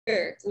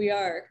Here we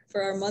are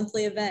for our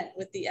monthly event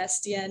with the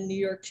SDN New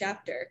York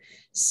chapter.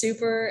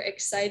 Super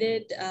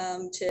excited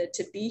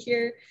to be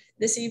here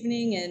this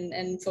evening,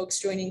 and folks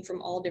joining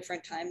from all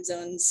different time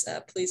zones.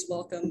 Please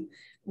welcome.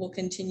 We'll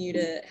continue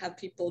to have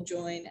people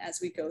join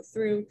as we go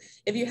through.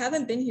 If you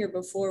haven't been here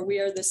before, we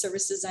are the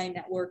Service Design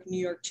Network New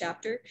York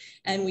chapter,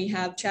 and we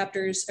have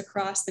chapters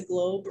across the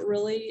globe,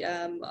 really,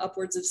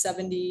 upwards of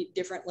 70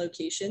 different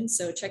locations.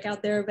 So check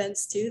out their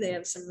events too. They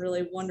have some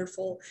really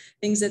wonderful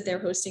things that they're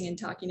hosting and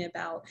talking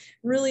about.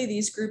 Really,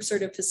 these groups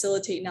sort of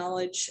facilitate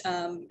knowledge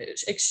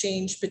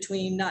exchange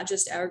between not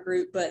just our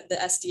group, but the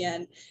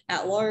SDN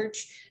at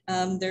large.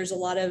 There's a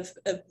lot of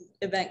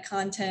event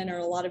content, or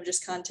a lot of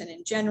just content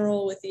in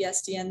general with the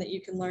SDN that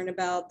you can learn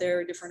about. There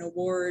are different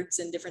awards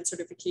and different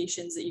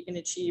certifications that you can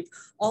achieve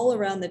all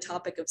around the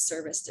topic of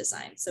service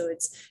design. So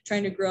it's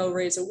trying to grow,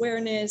 raise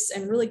awareness,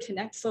 and really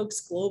connect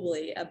folks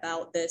globally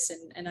about this,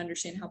 and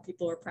understand how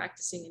people are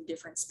practicing in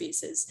different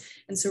spaces.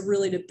 And so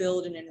really to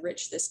build and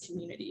enrich this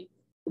community.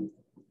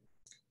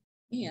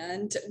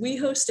 And we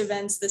host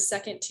events the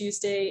second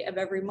Tuesday of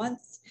every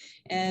month.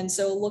 And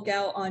so look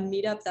out on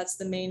Meetup. That's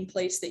the main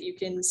place that you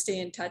can stay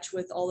in touch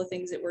with all the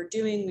things that we're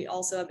doing. We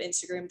also have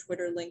Instagram,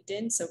 Twitter,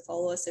 LinkedIn. So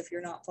follow us if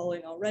you're not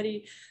following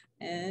already.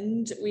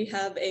 And we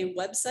have a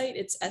website,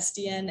 it's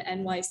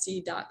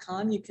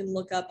sdnnyc.com. You can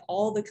look up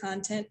all the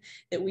content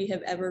that we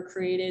have ever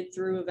created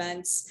through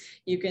events.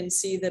 You can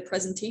see the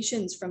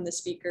presentations from the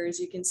speakers.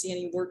 You can see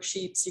any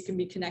worksheets. You can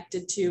be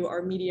connected to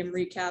our Medium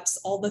recaps,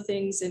 all the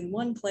things in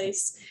one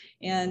place.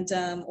 And,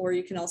 or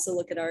you can also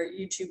look at our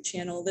YouTube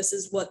channel. This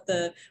is what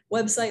the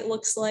website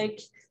looks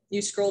like.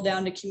 You scroll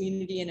down to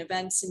community and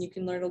events, and you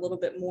can learn a little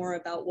bit more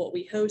about what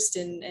we host,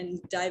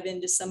 and dive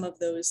into some of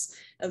those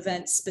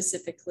events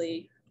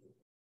specifically.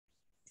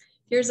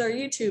 Here's our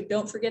YouTube.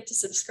 Don't forget to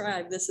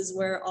subscribe. This is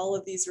where all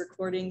of these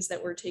recordings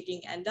that we're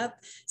taking end up.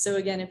 So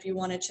again, if you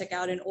want to check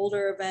out an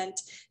older event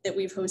that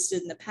we've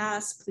hosted in the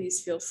past,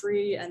 please feel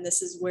free. And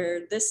this is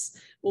where this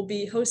will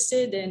be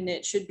hosted, and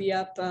it should be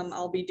up.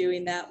 I'll be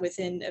doing that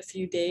within a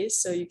few days.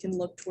 So you can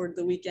look toward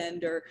the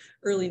weekend or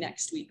early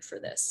next week for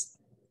this.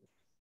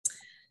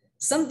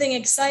 Something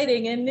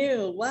exciting and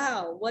new.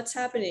 Wow, what's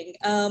happening?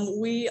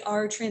 We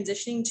are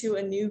transitioning to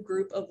a new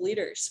group of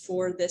leaders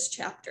for this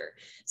chapter.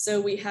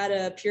 So we had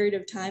a period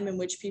of time in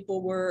which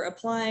people were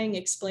applying,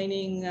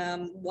 explaining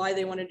why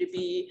they wanted to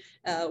be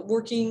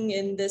working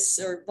in this,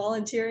 or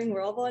volunteering,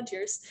 we're all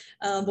volunteers,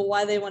 but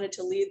why they wanted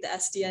to lead the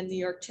SDN New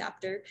York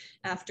chapter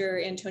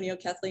after Antonio,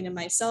 Kathleen, and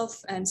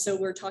myself. And so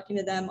we're talking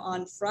to them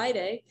on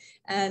Friday.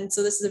 And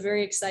so this is a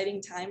very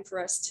exciting time for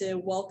us to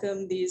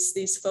welcome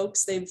these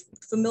folks. They've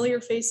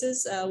familiar faces.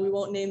 We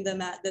won't name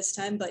them at this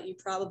time, but you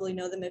probably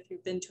know them if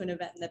you've been to an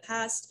event in the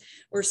past.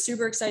 We're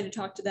super excited to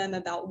talk to them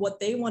about what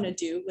they want to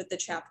do with the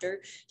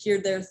chapter, hear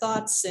their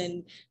thoughts,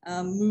 and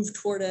move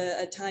toward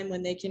a time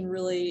when they can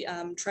really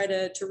try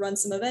to run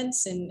some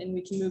events, and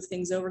we can move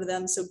things over to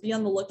them. So be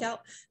on the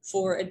lookout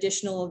for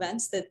additional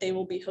events that they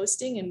will be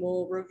hosting, and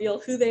we'll reveal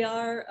who they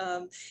are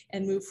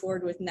and move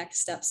forward with next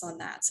steps on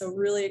that. So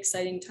really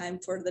exciting time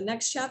for the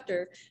next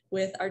chapter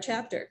with our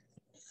chapter.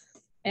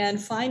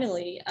 And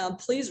finally,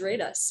 please rate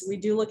us. We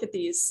do look at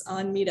these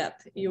on Meetup.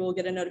 You will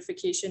get a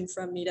notification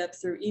from Meetup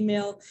through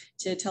email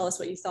to tell us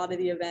what you thought of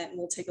the event, and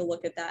we'll take a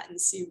look at that and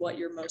see what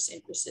you're most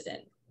interested in.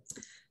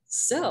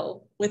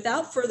 So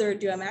without further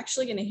ado, I'm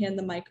actually going to hand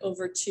the mic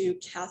over to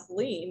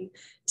Kathleen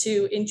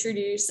to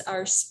introduce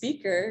our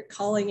speaker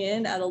calling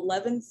in at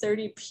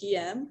 11:30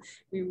 p.m.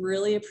 We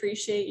really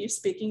appreciate you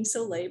speaking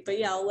so late, but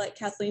yeah, I'll let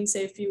Kathleen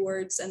say a few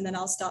words, and then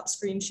I'll stop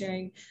screen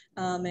sharing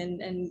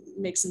and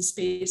make some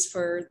space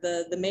for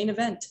the main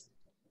event.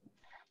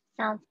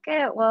 Sounds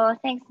good. Well,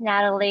 thanks,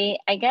 Natalie.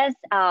 I guess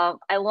I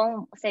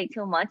won't say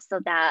too much so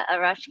that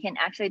Arash can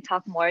actually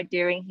talk more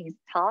during his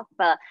talk,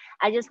 but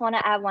I just want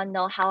to add one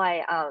note how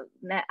I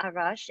met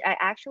Arash. I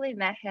actually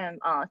met him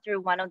through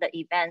one of the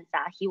events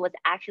that he was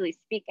actually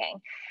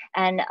speaking.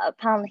 And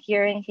upon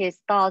hearing his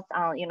thoughts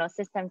on,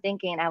 system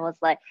thinking, I was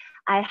like,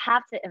 I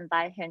have to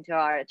invite him to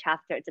our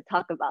chapter to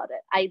talk about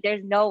it.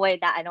 There's no way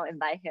that I don't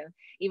invite him,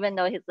 even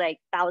though he's like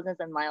thousands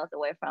of miles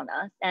away from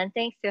us. And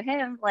thanks to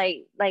him,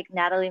 like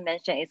Natalie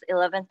mentioned, it's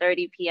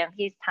 11:30 p.m.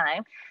 his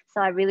time. So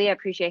I really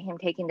appreciate him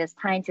taking this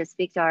time to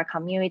speak to our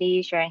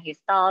community, sharing his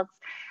thoughts.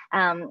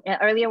 And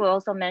earlier, we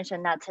also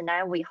mentioned that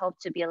tonight we hope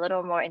to be a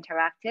little more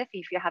interactive.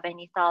 If you have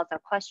any thoughts or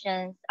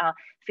questions,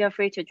 feel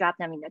free to drop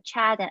them in the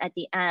chat. And at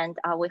the end,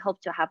 we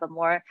hope to have a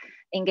more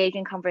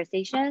engaging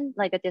conversation,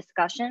 like a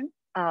discussion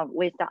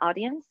with the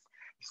audience.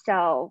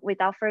 So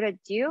without further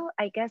ado,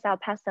 I guess I'll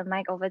pass the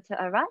mic over to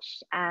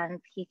Arash,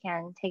 and he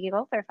can take it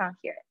over from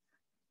here.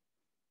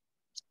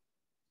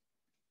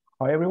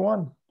 Hi,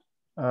 everyone.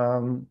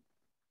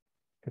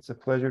 It's a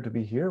pleasure to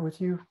be here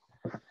with you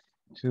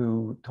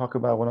to talk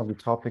about one of the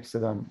topics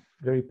that I'm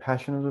very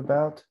passionate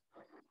about,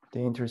 the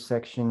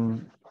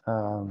intersection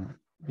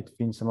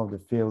between some of the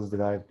fields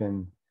that I've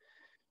been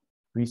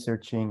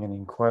researching and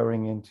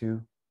inquiring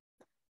into.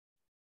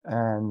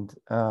 And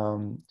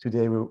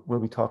today we'll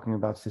be talking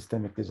about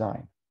systemic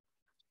design.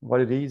 what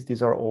it is.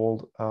 These are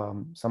all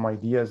some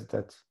ideas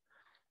that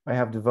I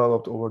have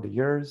developed over the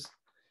years,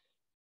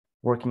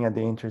 working at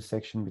the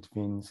intersection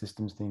between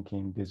systems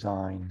thinking,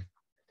 design,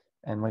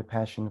 and my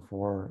passion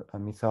for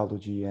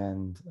mythology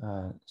and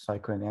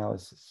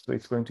psychoanalysis. So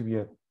it's going to be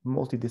a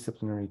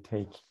multidisciplinary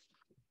take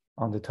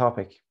on the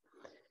topic.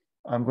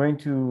 I'm going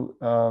to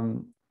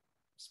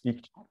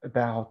speak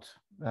about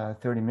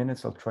 30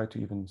 minutes. I'll try to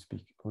even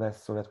speak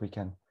less so that we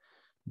can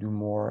do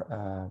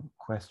more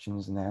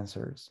questions and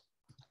answers.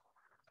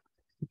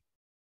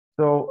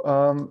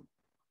 So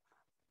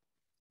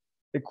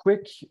a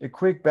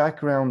quick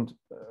background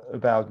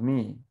about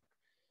me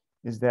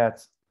is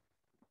that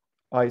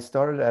I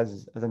started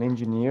as an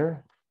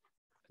engineer,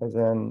 as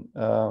an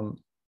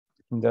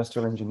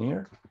industrial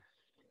engineer,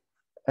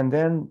 and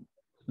then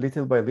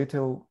little by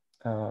little,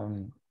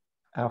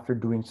 after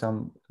doing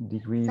some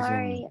degrees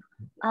Sorry,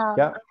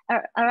 yeah.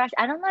 Arash,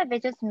 I don't know if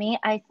it's just me.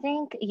 I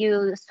think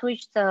you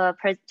switched to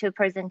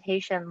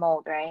presentation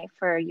mode, right,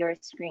 for your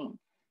screen,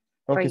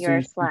 for Okay, your so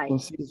you slide. can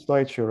see the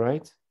slideshow,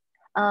 right?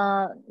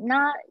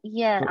 Not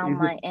yet So on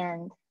my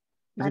end.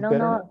 Is I it don't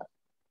better know. now?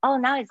 Oh,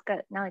 now it's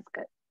good. Now it's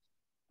good.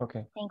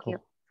 Okay, Thank cool. you.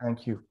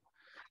 Thank you.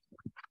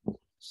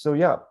 So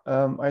yeah,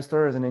 I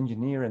started as an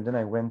engineer and then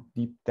I went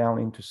deep down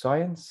into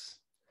science.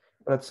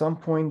 But at some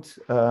point,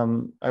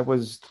 I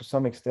was to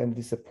some extent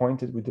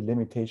disappointed with the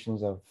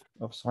limitations of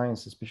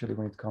science, especially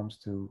when it comes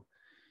to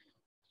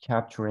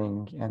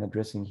capturing and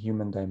addressing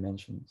human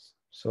dimensions.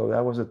 So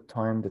that was a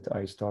time that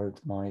I started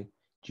my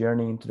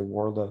journey into the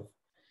world of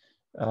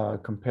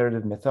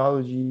comparative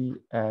mythology.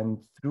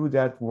 And through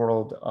that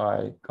world,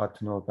 I got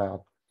to know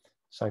about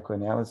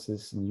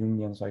psychoanalysis and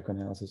Jungian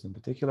psychoanalysis in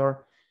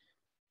particular.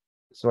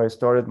 So I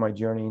started my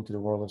journey into the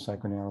world of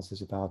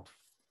psychoanalysis about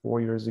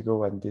 4 years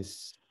ago, and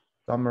this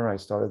summer I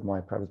started my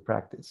private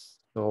practice.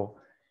 So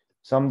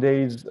some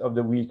days of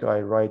the week I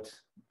write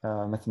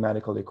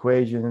mathematical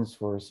equations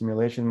for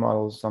simulation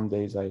models. Some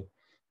days I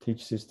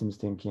teach systems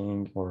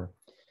thinking or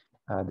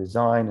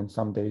design, and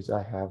some days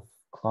I have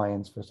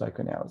clients for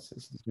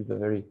psychoanalysis. This is a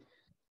very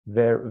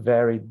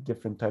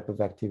different type of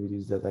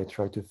activities that I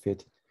try to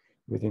fit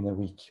within a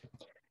week.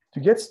 To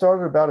get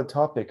started about a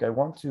topic, I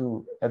want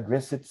to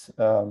address it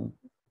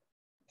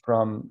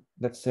from,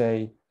 let's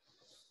say,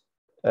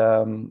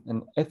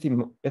 an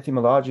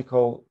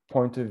etymological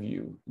point of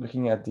view,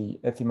 looking at the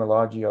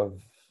etymology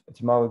of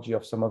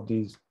some of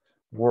these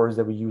words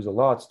that we use a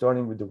lot,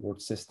 starting with the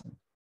word system.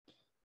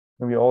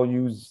 And we all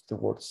use the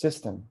word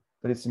system,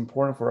 but it's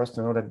important for us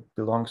to know that it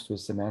belongs to a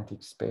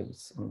semantic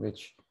space in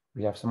which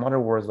we have some other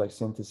words like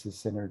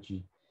synthesis,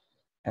 synergy,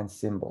 and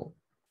symbol.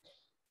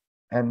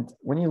 And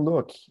when you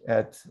look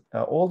at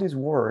all these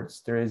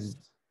words, there is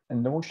a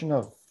notion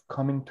of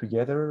coming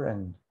together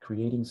and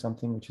creating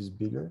something which is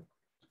bigger.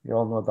 We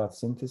all know about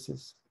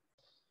synthesis.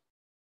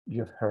 You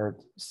have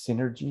heard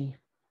synergy,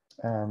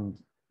 and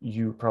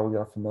you probably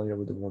are familiar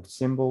with the word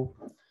symbol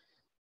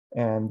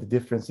and the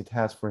difference it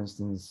has, for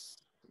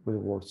instance, with the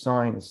word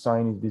sign. A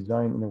sign is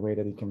designed in a way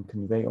that it can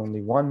convey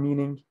only one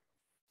meaning,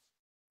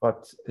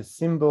 but a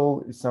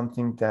symbol is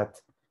something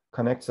that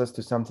connects us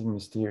to something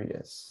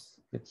mysterious.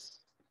 It's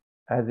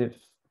as if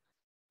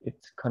it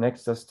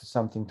connects us to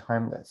something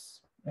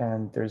timeless.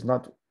 And there's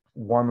not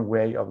one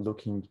way of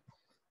looking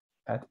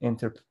at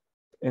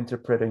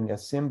interpreting a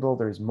symbol.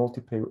 There's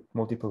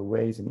multiple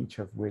ways, in each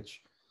of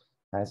which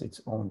has its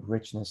own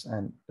richness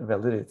and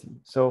validity.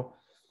 So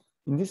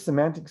in this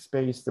semantic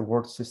space, the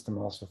word system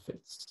also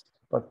fits.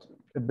 But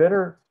a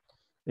better,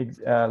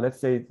 let's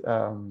say, if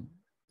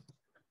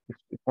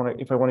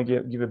I want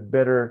to give a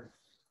better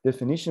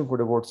definition for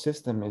the word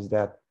system, is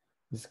that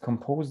it's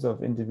composed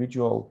of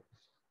individual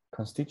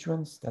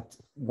constituents that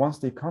once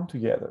they come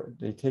together,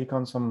 they take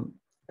on some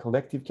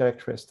collective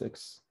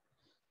characteristics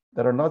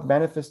that are not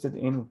manifested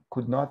in,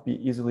 could not be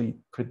easily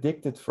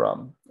predicted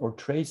from or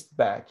traced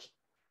back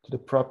to the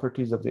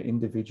properties of the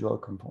individual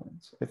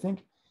components. I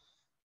think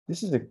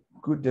this is a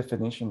good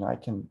definition. I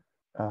can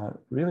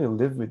really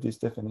live with this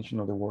definition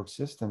of the word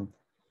system,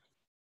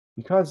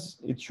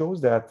 because it shows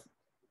that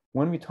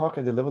when we talk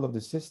at the level of the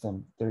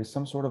system, there is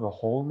some sort of a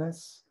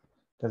wholeness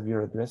that we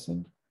are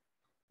addressing.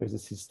 There's a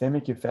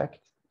systemic effect,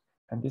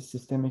 and this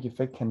systemic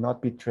effect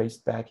cannot be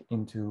traced back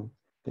into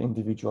the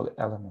individual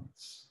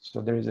elements. So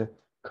there is a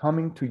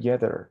coming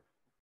together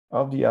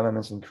of the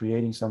elements and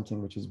creating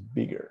something which is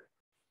bigger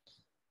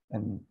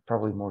and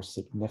probably more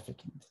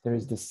significant. There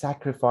is the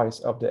sacrifice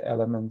of the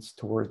elements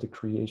towards the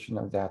creation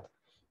of that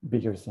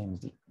bigger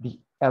things. The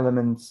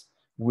elements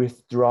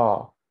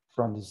withdraw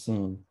from the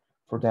scene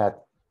for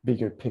that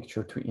bigger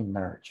picture to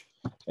emerge.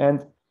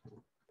 And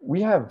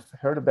we have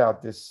heard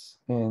about this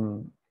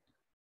in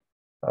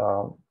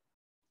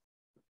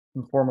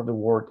form of the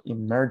word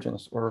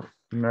emergence, or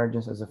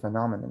emergence as a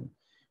phenomenon.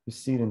 You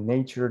see it in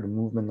nature, the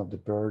movement of the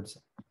birds,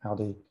 how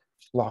they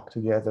flock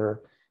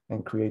together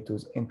and create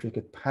those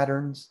intricate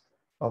patterns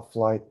of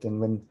flight. And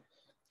when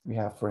we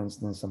have, for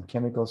instance, some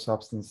chemical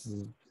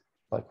substances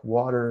like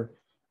water,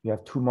 you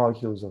have two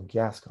molecules of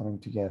gas coming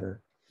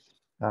together,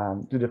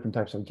 two different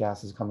types of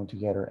gases coming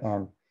together,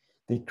 and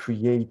they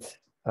create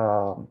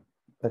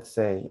let's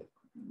say,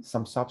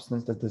 some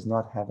substance that does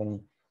not have any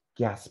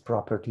gas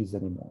properties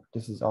anymore.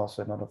 This is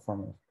also another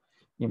form of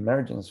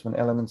emergence, when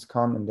elements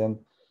come and then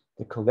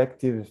the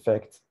collective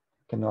effect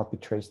cannot be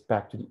traced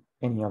back to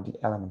any of the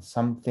elements.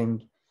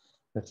 Something,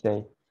 let's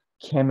say,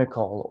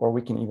 chemical, or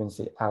we can even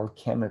say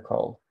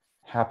alchemical,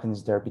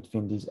 happens there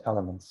between these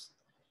elements.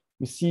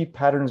 We see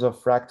patterns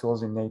of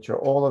fractals in nature.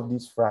 All of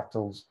these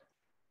fractals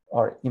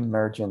are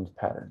emergent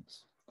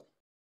patterns.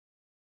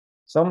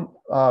 Some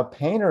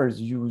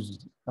painters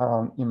use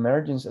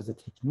emergence as a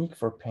technique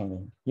for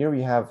painting. Here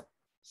we have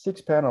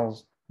 6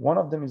 panels. One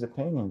of them is a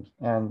painting,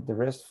 and the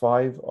rest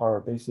 5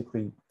 are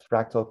basically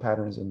fractal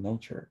patterns in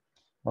nature.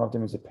 One of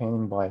them is a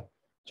painting by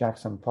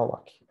Jackson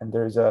Pollock. And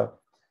there's a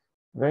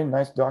very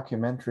nice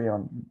documentary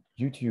on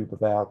YouTube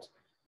about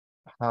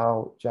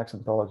how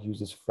Jackson Pollock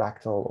uses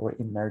fractal or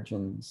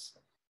emergence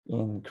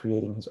in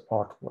creating his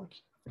artwork.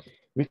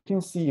 We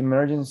can see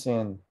emergence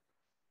in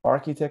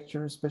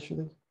architecture,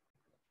 especially.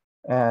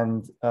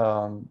 And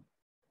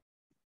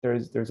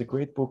there's a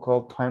great book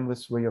called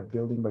Timeless Way of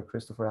Building by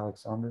Christopher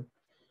Alexander,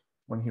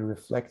 when he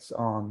reflects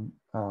on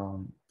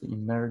the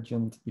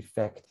emergent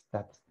effect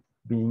that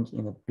being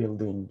in a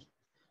building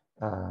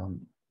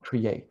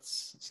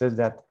creates. It says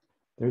that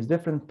there's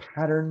different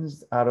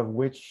patterns out of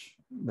which,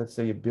 let's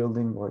say, a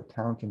building or a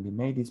town can be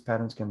made. These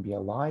patterns can be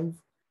alive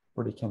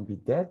or they can be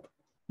dead.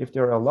 If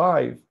they're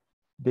alive,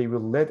 they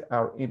will let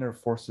our inner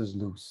forces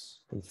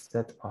loose. They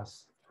set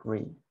us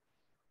free.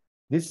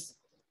 This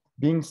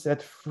being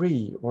set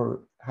free,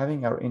 or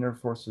having our inner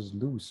forces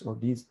loose, or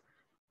these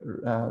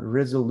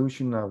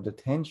resolution of the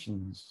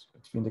tensions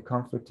between the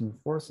conflicting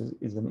forces,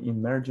 is an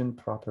emergent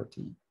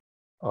property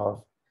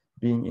of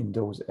being in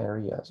those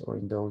areas, or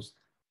in those,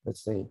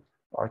 let's say,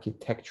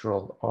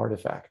 architectural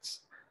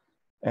artifacts.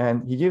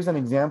 And he gives an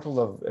example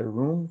of a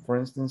room. For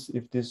instance,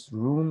 if this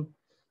room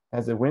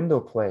has a window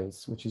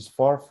place which is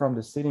far from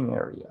the sitting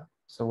area,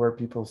 so where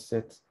people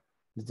sit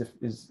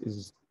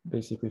is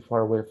basically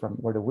far away from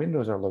where the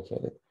windows are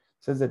located,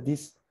 says that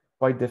this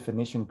by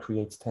definition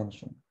creates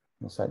tension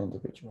inside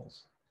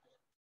individuals.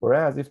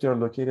 Whereas if they're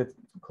located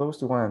close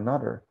to one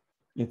another,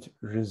 it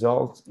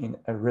results in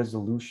a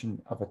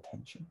resolution of a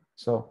tension.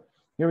 So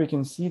here we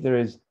can see there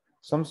is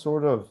some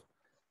sort of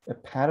a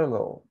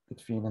parallel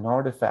between an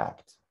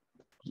artifact,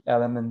 the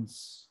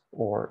elements,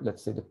 or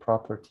let's say the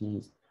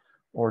properties,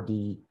 or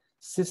the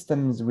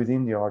systems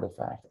within the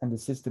artifact, and the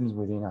systems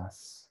within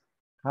us.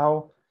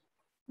 How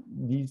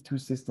these two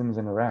systems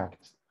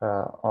interact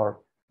are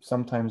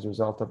sometimes the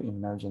result of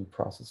emergent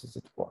processes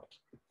at work.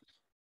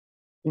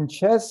 In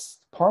chess,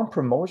 pawn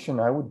promotion,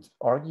 I would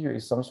argue,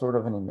 is some sort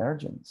of an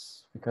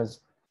emergence, because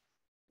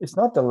it's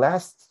not the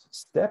last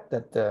step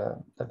that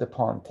the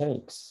pawn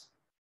takes.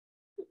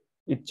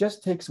 It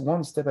just takes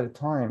one step at a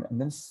time,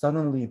 and then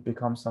suddenly it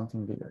becomes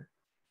something bigger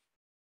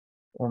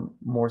or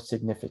more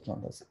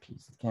significant as a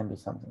piece. It can be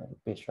something like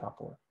a bishop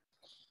or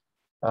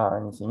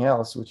anything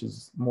else, which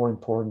is more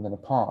important than a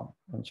pawn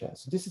in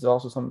chess. So this is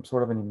also some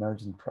sort of an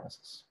emergent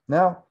process.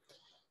 Now,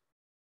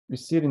 we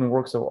see it in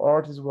works of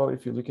art as well.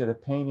 If you look at a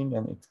painting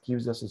and it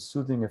gives us a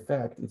soothing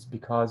effect, it's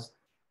because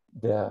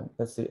the,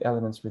 let's say,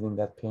 elements within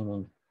that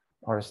painting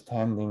are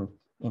standing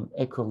in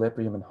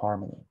equilibrium and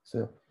harmony.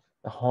 So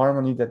the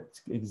harmony that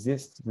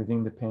exists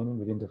within the painting,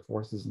 within the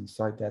forces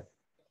inside that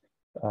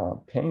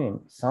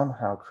painting,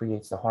 somehow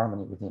creates the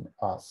harmony within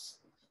us,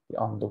 the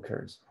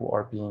onlookers, who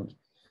are being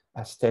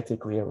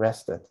aesthetically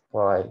arrested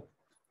by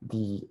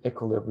the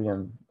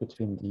equilibrium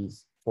between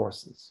these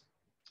forces.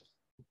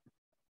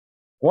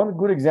 One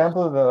good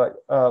example that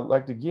I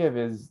like to give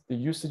is the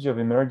usage of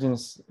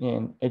emergence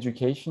in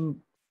education.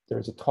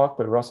 There's a talk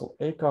by Russell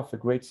Acuff, a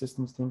great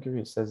systems thinker.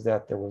 He says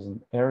that there was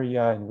an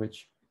area in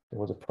which there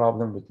was a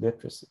problem with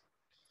literacy.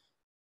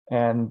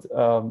 And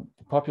the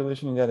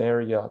population in that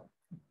area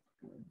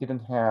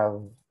didn't have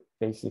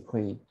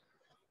basically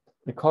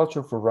the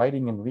culture for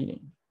writing and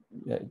reading.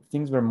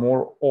 Things were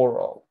more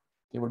oral.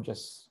 They would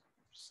just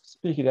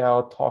speak it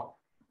out, talk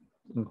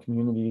in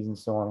communities, and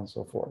so on and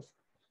so forth.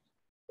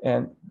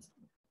 And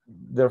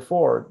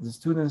therefore, the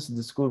students in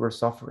the school were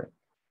suffering.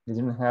 They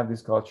didn't have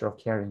this culture of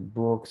carrying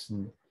books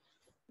and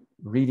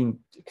reading,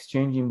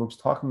 exchanging books,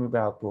 talking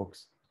about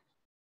books.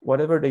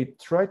 Whatever they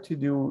tried to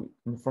do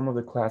in the form of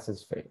the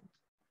classes failed.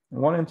 And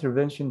one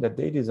intervention that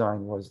they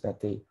designed was that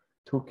they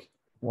took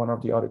one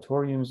of the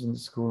auditoriums in the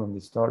school and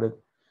they started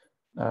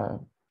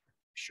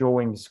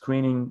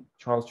screening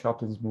Charles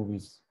Chaplin's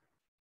movies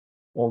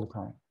all the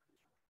time.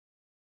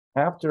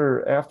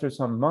 After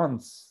some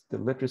months, the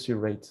literacy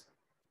rate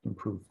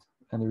improved.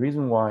 And the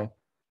reason why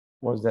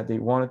was that they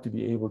wanted to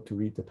be able to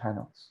read the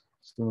panels.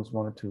 Students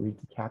wanted to read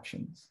the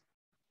captions.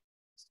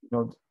 You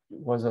know, it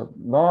was a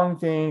long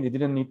thing. They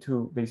didn't need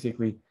to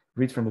basically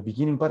read from the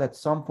beginning, but at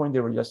some point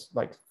there were just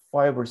like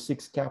 5 or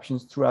 6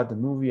 captions throughout the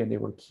movie, and they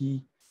were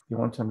key. You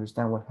want to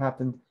understand what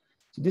happened.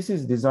 So this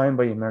is designed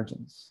by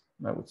emergence,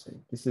 I would say.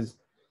 This is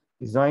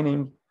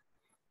designing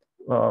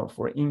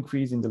for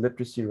increase in the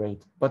literacy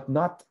rate, but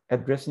not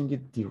addressing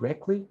it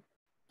directly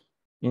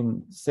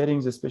in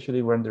settings,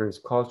 especially when there is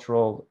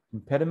cultural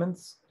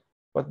impediments,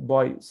 but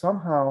by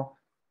somehow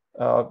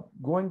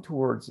going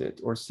towards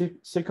it or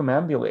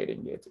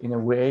circumambulating it in a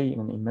way, in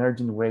an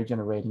emergent way,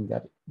 generating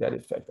that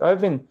effect.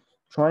 I've been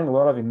trying a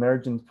lot of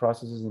emergent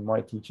processes in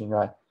my teaching.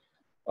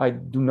 I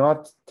do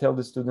not tell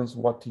the students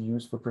what to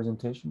use for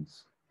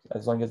presentations,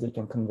 as long as they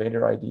can convey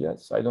their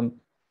ideas. I don't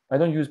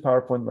use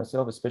PowerPoint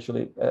myself,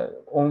 especially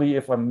only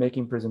if I'm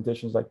making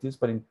presentations like this,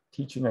 but in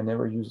teaching, I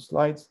never use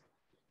slides.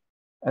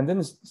 And then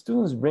the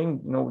students bring,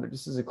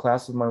 this is a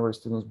class of mine where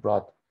students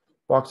brought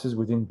boxes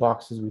within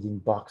boxes within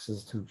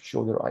boxes to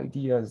show their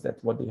ideas, that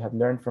what they had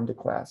learned from the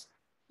class.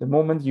 The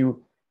moment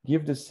you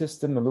give the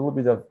system a little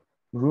bit of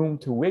room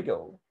to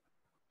wiggle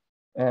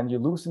and you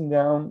loosen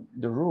down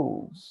the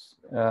rules,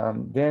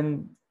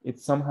 then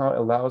it somehow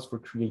allows for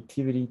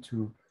creativity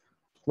to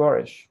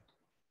flourish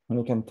and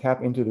you can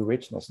tap into the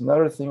richness.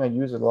 Another thing, I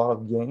use a lot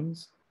of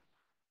games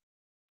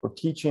for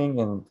teaching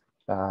and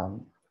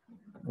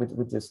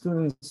with the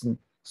students, and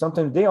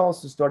sometimes they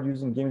also start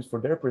using games for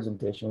their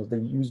presentations. They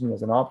use me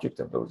as an object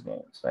of those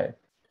games, right?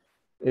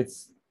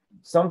 It's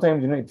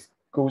sometimes, it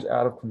goes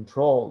out of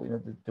control,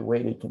 the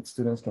way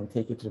students can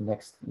take it to the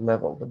next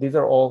level. But these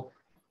are all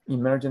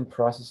emergent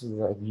processes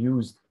that I've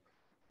used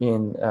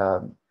in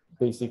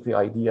basically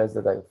ideas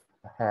that I've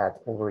had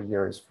over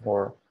years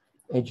for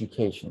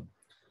education.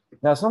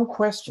 Now, some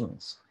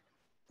questions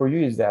for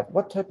you is that,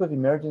 what type of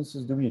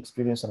emergencies do we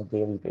experience on a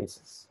daily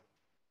basis?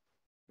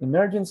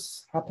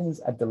 Emergence happens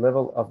at the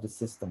level of the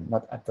system,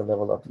 not at the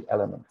level of the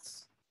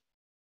elements.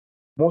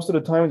 Most of the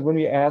times when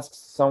we ask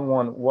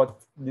someone what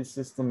this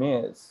system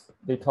is,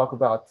 they talk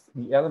about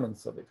the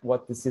elements of it,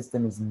 what the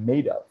system is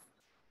made of,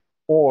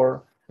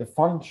 or the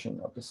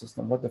function of the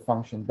system, what the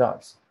function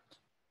does.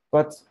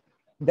 But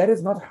that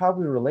is not how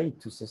we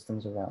relate to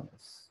systems around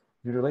us.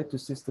 We relate to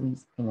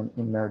systems in an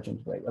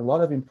emergent way. A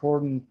lot of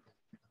important,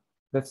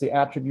 let's say,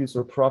 attributes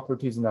or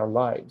properties in our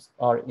lives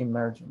are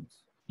emergent.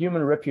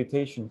 Human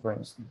reputation, for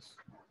instance,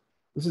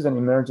 this is an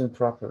emergent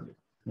property.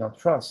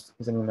 Trust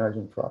is an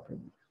emergent property.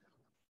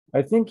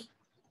 I think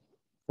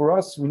for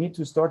us, we need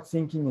to start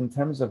thinking in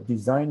terms of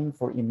designing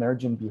for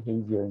emergent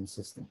behavior in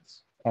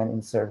systems and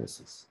in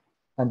services.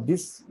 And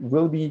this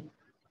will be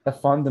a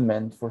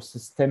fundament for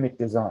systemic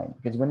design,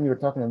 because when we were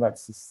talking about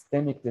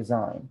systemic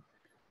design,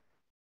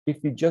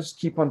 if we just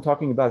keep on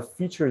talking about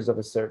features of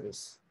a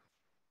service,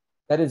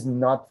 that is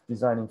not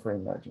designing for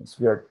emergence.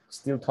 We are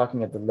still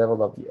talking at the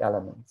level of the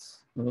elements.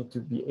 We need to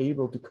be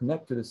able to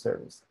connect to the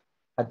service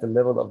at the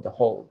level of the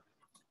whole.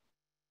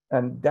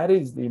 And that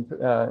is the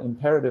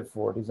imperative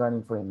for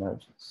designing for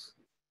emergence.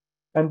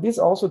 And this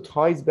also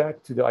ties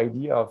back to the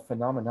idea of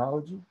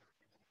phenomenology,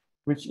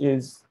 which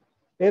is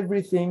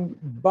everything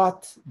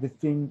but the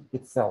thing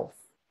itself.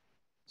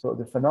 So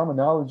the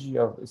phenomenology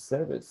of a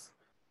service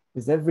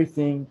is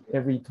everything,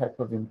 every type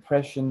of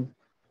impression,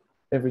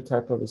 every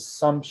type of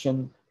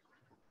assumption,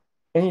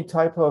 any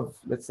type of,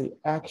 let's say,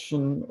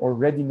 action or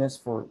readiness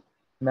for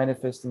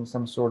manifesting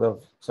some sort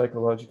of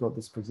psychological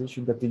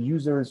disposition that the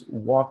users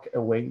walk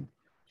away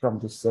from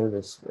the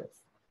service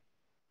with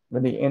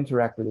when they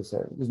interact with the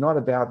service. It's not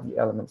about the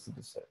elements of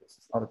the service.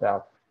 It's not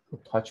about the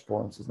touch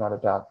points. It's not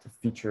about the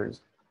features.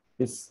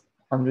 It's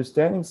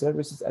understanding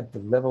services at the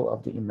level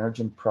of the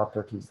emergent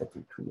properties that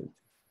they create,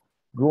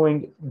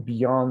 going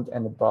beyond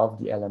and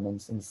above the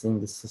elements and seeing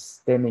the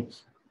systemic,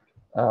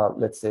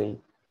 let's say,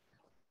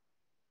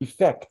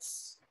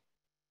 effects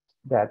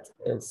that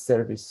a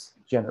service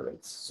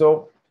generates.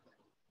 So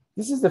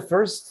this is the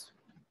first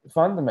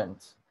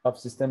fundament of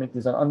systemic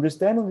design,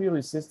 understanding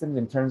really systems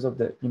in terms of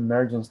the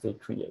emergence they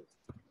create.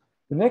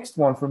 The next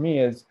one for me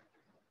is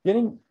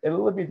getting a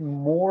little bit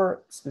more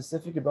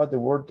specific about the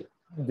word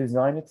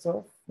design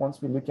itself.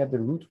 Once we look at the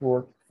root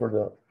word for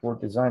the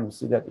word design, we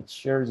see that it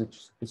shares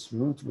its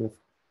root with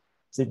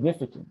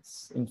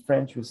significance. In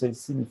French, we say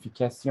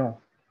signification,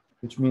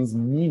 which means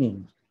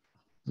meaning.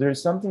 There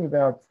is something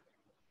about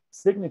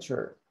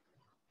signature,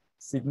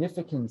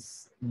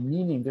 significance,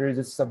 meaning. There is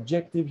a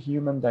subjective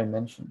human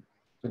dimension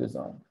to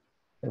design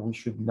that we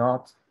should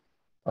not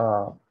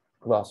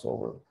gloss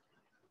over.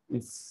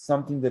 It's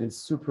something that is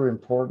super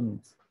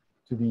important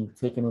to be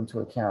taken into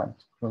account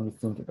when we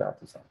think about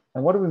design.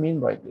 And what do we mean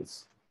by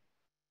this?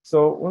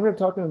 So when we're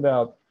talking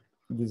about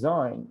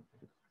design,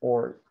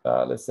 or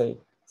let's say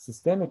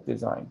systemic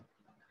design,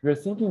 we're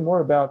thinking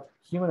more about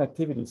human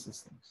activity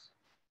systems.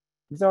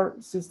 These are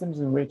systems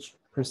in which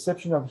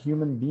perception of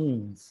human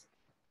beings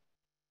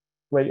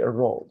play a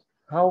role.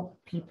 How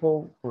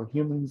people or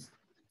humans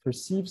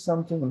perceive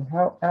something and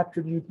how they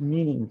attribute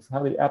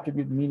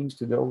meanings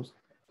to those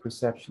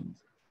perceptions.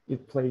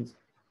 It plays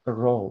a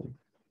role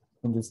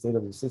in the state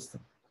of the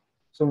system.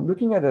 So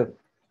looking at a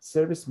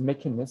service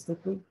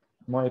mechanistically, in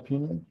my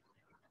opinion,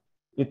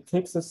 it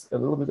takes us a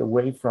little bit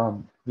away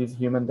from these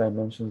human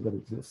dimensions that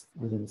exist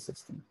within the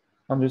system.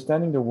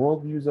 Understanding the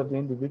worldviews of the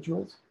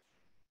individuals,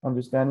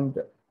 understanding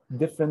the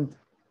different,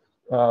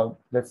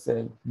 let's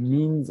say,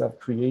 means of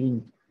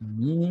creating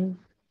meaning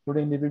for the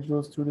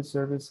individuals through the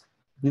service.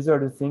 These are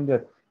the things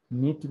that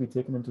need to be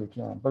taken into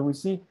account. But we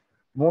see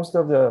most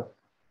of the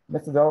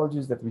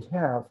methodologies that we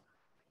have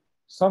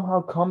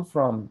somehow come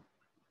from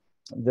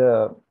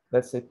the,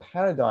 let's say,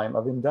 paradigm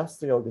of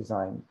industrial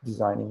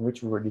designing,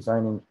 which we were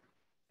designing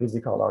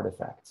physical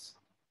artifacts.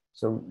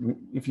 So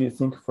if you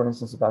think, for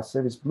instance, about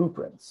service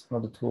blueprints,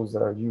 one of the tools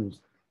that are used,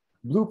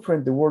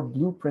 blueprint, the word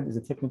blueprint is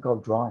a technical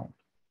drawing.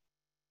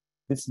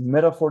 This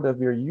metaphor that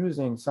we're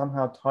using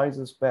somehow ties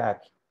us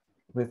back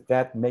with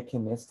that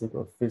mechanistic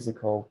or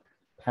physical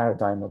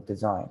paradigm of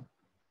design.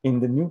 In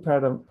the new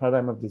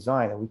paradigm of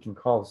design that we can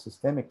call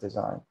systemic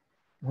design,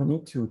 we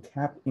need to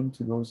tap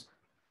into those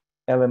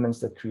elements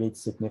that create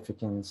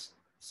significance,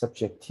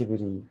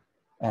 subjectivity,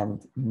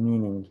 and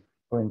meaning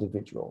for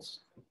individuals.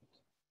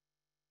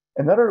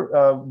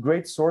 Another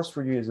great source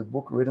for you is a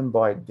book written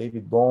by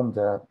David Bohm,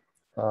 the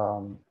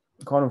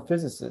quantum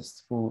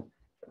physicist, who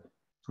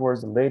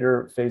towards the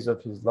later phase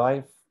of his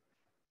life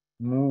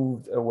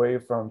moved away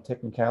from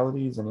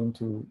technicalities and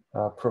into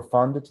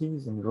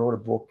profundities, and wrote a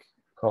book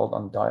called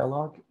On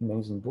Dialogue,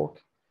 amazing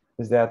book,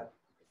 is that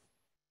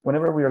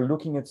whenever we are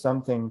looking at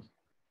something,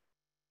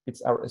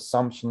 it's our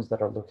assumptions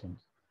that are looking.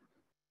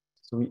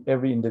 So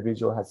every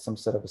individual has some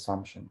set of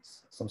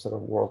assumptions, some set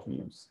of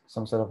worldviews,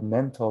 some set of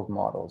mental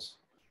models,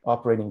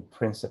 operating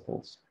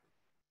principles,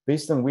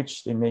 based on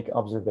which they make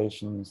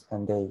observations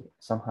and they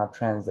somehow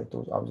translate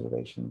those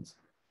observations,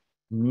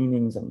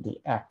 meanings, and they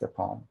act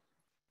upon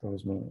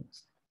those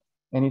meanings.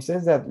 And he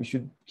says that we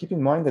should keep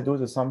in mind that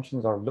those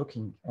assumptions are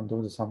looking and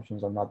those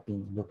assumptions are not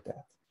being looked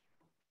at.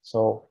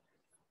 So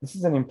this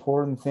is an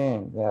important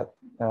thing that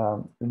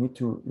we need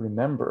to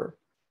remember,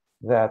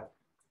 that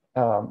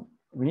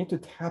we need to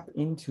tap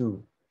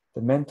into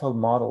the mental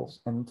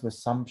models and into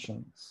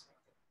assumptions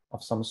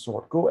of some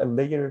sort. Go a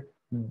layer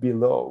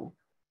below,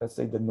 let's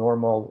say the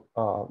normal,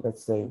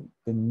 let's say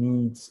the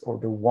needs or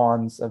the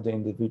wants of the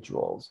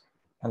individuals,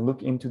 and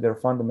look into their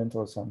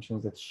fundamental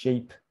assumptions that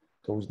shape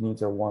those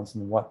needs or wants,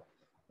 and what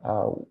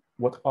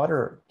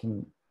other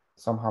can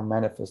somehow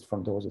manifest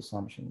from those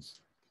assumptions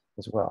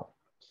as well.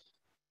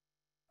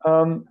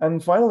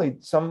 And finally,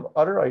 some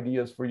other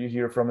ideas for you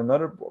here from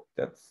another book.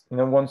 That's,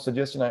 one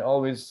suggestion I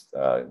always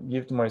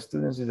give to my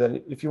students is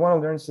that if you want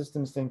to learn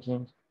systems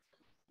thinking,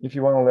 if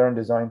you want to learn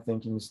design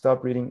thinking,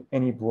 stop reading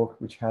any book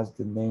which has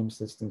the name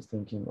systems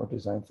thinking or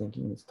design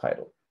thinking in its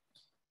title.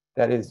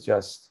 That is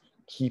just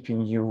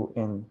keeping you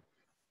in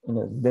a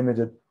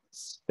limited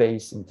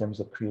space in terms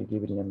of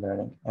creativity and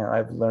learning. And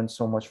I've learned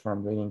so much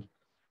from reading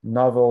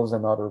novels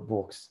and other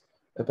books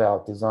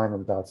about design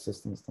and about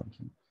systems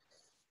thinking.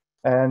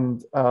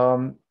 And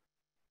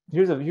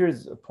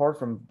here's apart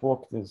from the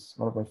book, there's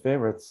one of my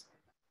favorites.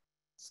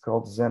 It's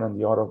called Zen and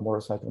the Art of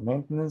Motorcycle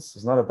Maintenance.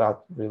 It's not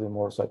about really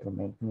motorcycle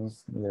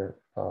maintenance, neither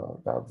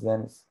about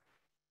Zen.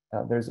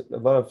 There's a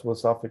lot of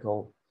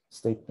philosophical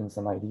statements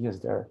and ideas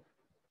there.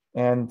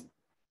 And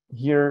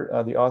here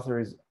the author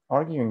is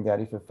arguing that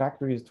if a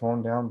factory is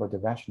torn down, but the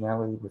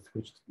rationality with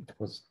which it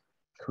was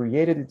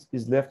created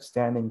is left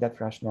standing, that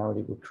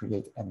rationality will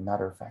create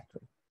another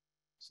factory.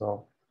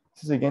 So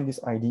this is again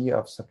this idea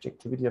of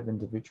subjectivity of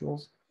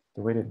individuals,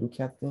 the way they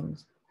look at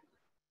things,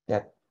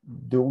 that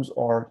those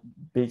are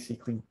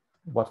basically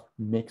what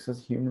makes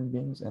us human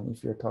beings. And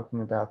if you're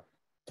talking about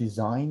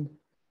design,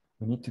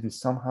 we need to be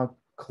somehow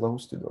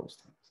close to those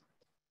things.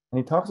 And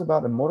he talks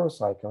about a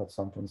motorcycle at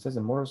some point. He says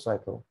a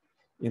motorcycle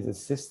is a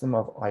system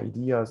of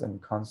ideas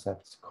and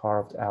concepts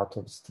carved out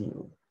of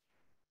steel.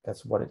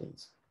 That's what it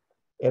is.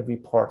 Every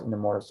part in a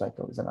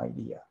motorcycle is an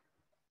idea.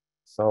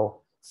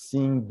 So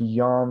seeing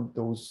beyond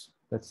those,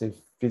 let's say,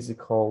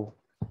 physical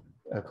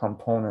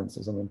components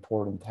is an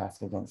important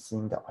task. Again,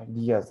 seeing the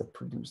ideas that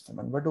produce them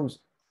and where those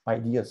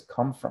ideas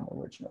come from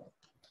originally.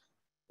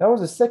 That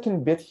was the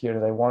second bit here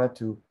that I wanted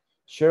to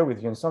share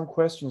with you, and some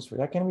questions for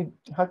that.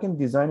 How can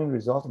designing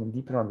result in a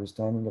deeper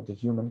understanding of the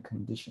human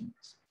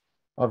conditions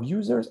of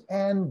users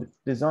and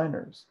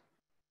designers?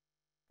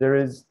 There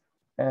is,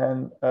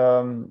 and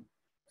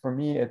for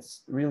me,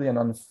 it's really an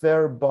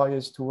unfair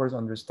bias towards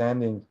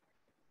understanding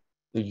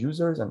the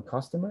users and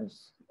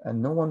customers, and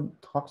no one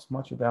talks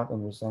much about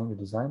understanding the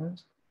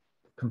designers.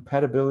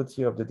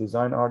 Compatibility of the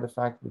design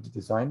artifact with the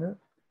designer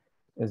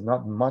is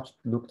not much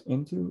looked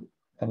into,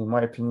 and in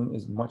my opinion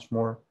is much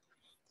more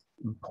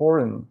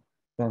important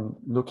than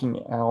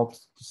looking out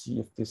to see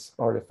if this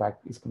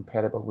artifact is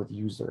compatible with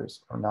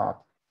users or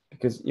not.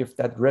 Because if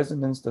that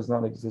resonance does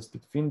not exist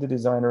between the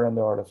designer and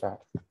the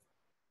artifact,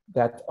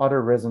 that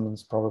other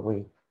resonance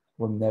probably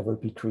will never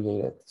be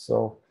created.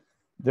 So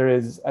there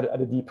is,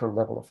 at a deeper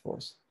level, of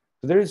course.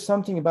 So there is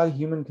something about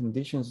human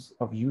conditions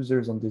of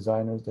users and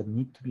designers that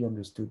need to be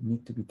understood,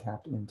 need to be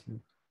tapped into.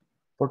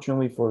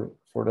 Fortunately for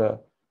the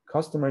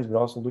customers, we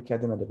also look at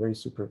them at a very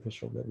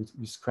superficial level.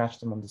 We scratch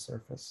them on the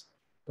surface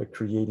by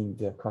creating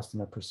the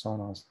customer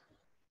personas.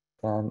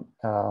 And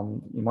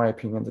in my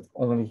opinion, that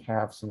only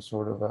have some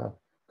sort of a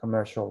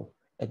commercial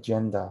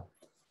agenda,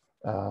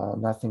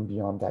 nothing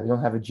beyond that. We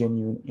don't have a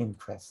genuine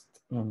interest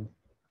in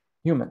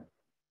human,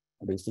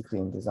 basically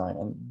in design.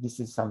 And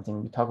this is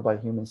something we talk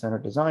about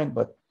human-centered design,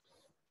 but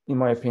in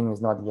my opinion,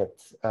 is not yet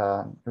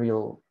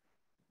real,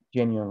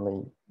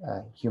 genuinely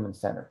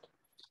human-centered.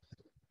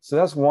 So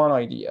that's one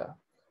idea.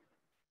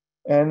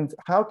 And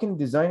how can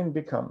designing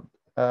become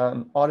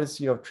an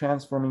odyssey of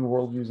transforming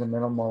worldviews and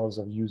mental models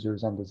of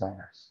users and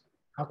designers?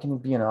 How can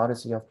it be an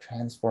odyssey of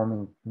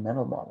transforming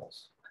mental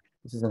models?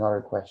 This is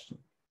another question.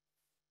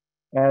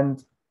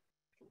 And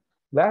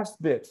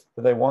last bit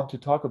that I want to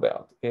talk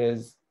about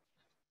is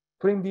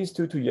putting these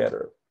two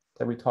together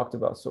that we talked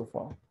about so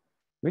far.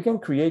 We can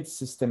create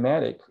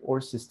systematic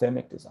or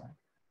systemic design.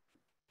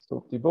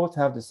 So they both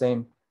have the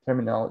same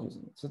terminologies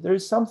in it. So there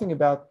is something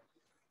about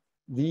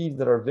these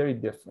that are very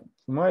different.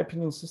 In my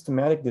opinion,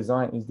 systematic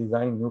design is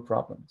designing new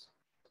problems.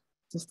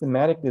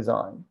 Systematic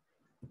design,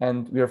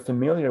 and we are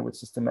familiar with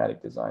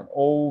systematic design,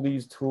 all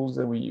these tools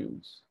that we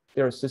use,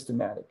 they are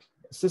systematic.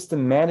 A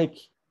systematic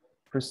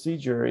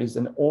procedure is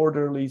an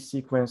orderly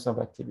sequence of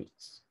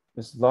activities.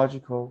 It's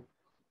logical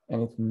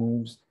and it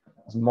moves,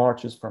 it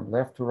marches from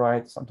left to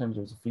right. Sometimes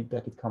there's a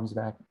feedback, it comes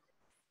back.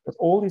 But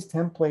all these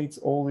templates,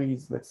 all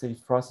these, let's say,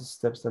 process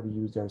steps that we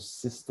use, they're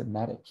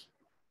systematic.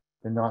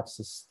 They're not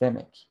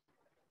systemic.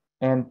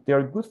 And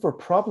they're good for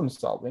problem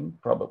solving,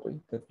 probably,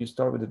 that you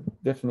start with a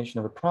definition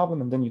of a problem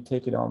and then you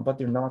take it on, but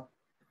they're not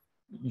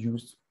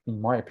used,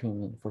 in my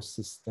opinion, for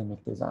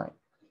systemic design.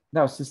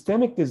 Now,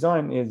 systemic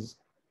design is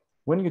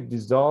when you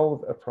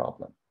dissolve a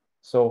problem.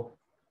 So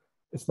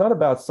it's not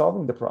about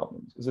solving the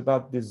problems, it's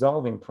about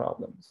dissolving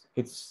problems.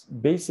 It's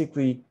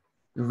basically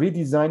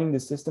redesigning the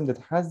system that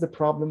has the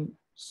problem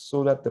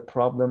so that the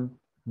problem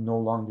no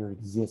longer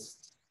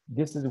exists.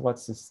 This is what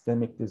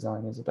systemic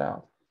design is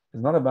about.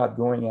 It's not about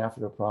going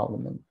after a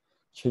problem and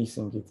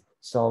chasing it,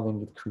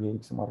 solving it,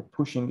 creating some other,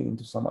 pushing it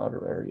into some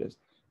other areas.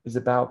 It's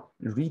about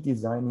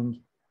redesigning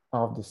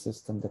of the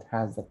system that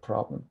has that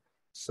problem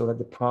so that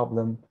the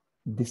problem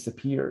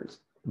disappears,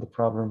 the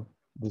problem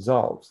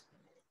dissolves.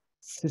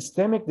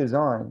 Systemic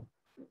design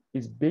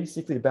is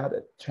basically about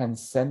a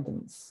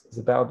transcendence. It's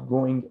about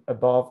going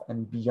above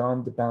and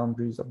beyond the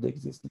boundaries of the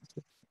existing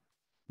system,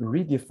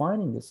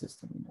 redefining the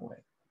system in a way,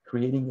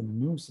 creating a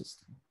new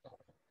system.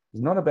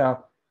 It's not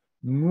about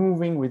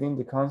moving within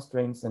the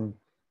constraints and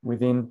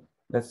within,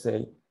 let's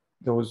say,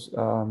 those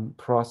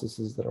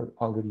processes that are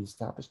already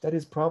established. That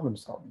is problem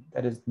solving.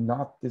 That is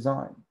not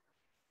design.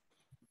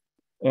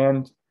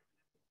 And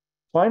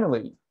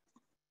finally,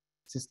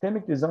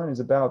 systemic design is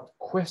about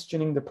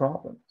questioning the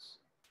problems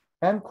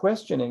and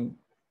questioning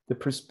the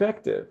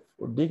perspective,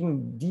 or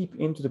digging deep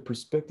into the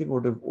perspective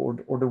or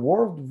the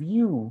world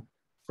view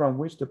from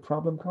which the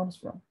problem comes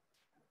from.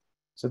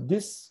 So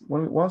this,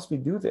 once we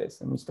do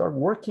this and we start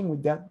working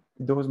with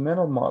those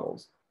mental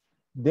models,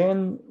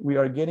 then we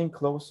are getting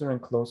closer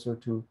and closer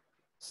to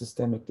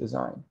systemic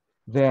design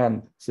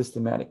than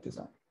systematic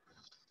design.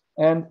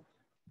 And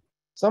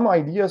some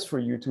ideas for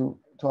you to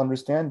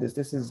understand this.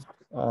 This is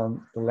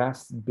the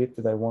last bit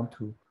that I want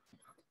to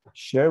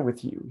share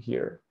with you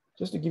here,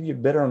 just to give you a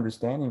better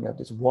understanding of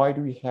this. Why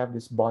do we have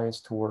this bias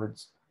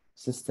towards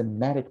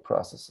systematic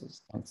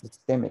processes and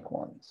systemic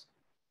ones?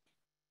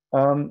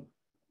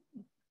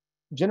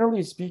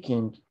 Generally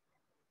speaking,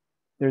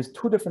 there's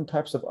two different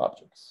types of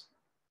objects.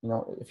 You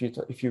know,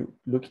 if you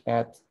look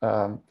at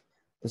the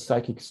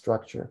psychic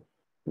structure,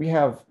 we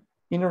have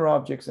inner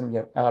objects and we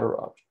have outer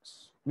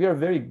objects. We are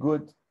very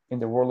good in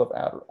the world of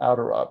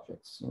outer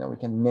objects. You know, we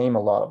can name a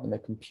lot of them. A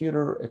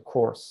computer, a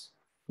course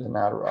is an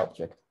outer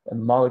object. A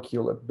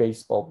molecule, a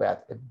baseball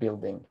bat, a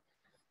building,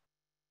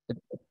 a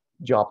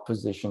job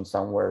position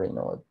somewhere, you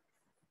know,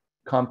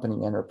 a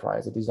company,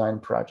 enterprise, a design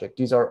project.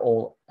 These are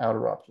all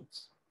outer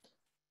objects.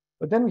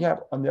 But then we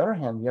have, on the other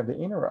hand, we have the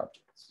inner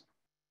objects.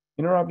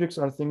 Inner objects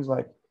are things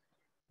like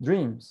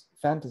dreams,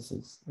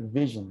 fantasies,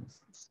 visions,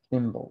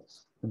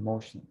 symbols,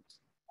 emotions,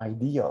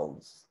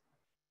 ideals,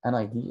 and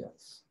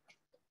ideas.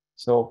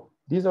 So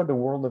these are the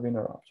world of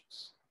inner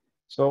objects.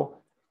 So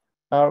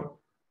our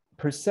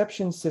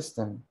perception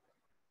system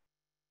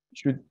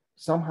should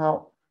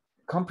somehow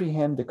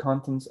comprehend the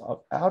contents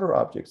of outer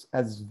objects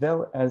as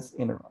well as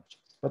inner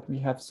objects. But we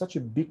have such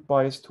a big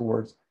bias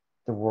towards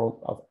the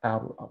world of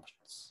outer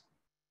objects.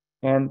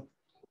 And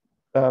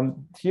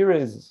here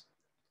is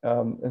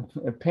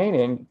a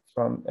painting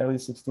from early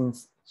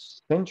 16th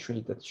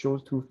century that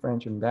shows two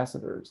French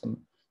ambassadors. And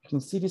you can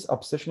see this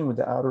obsession with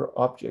the outer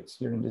objects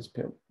here in this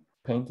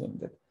painting,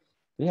 that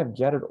they have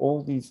gathered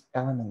all these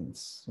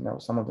elements. You know,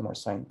 some of them are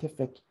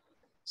scientific,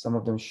 some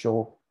of them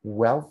show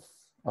wealth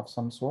of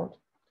some sort.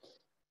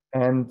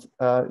 And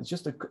it's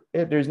just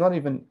there's not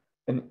even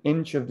an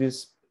inch of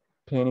this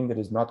painting that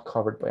is not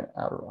covered by an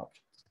outer object.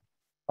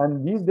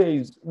 And these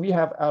days, we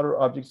have outer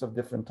objects of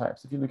different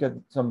types. If you look at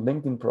some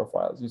LinkedIn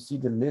profiles, you see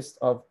the list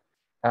of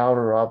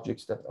outer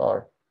objects that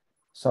are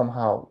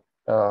somehow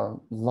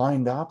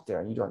lined up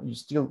there.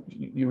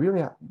 You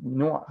really have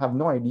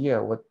no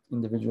idea what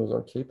individuals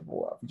are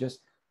capable of. You just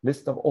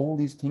list of all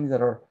these things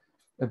that are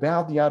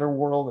about the outer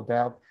world,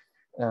 about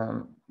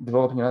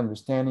developing an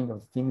understanding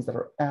of things that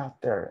are out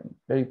there, and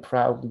very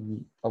proudly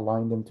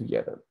align them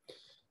together.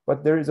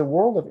 But there is a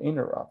world of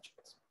inner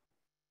objects.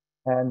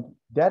 And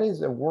that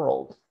is a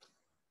world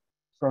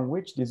from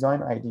which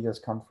design ideas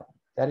come from.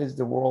 That is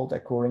the world,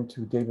 according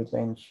to David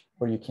Lynch,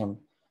 where you can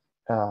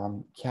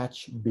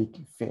catch big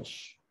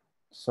fish.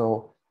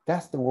 So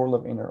that's the world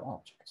of inner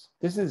objects.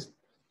 This is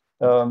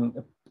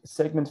a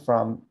segment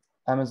from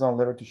Amazon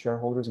letter to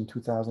shareholders in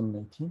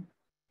 2018.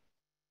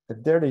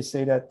 But there they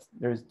say that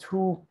there's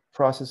two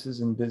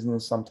processes in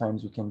business.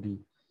 Sometimes you can be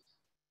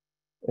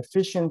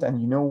efficient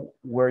and you know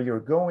where you're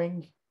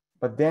going,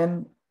 but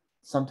then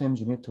sometimes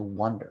you need to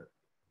wonder.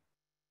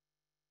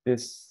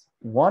 This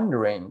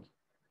wondering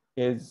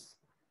is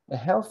a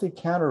healthy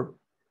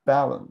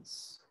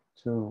counterbalance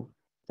to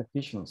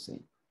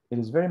efficiency. It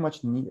is very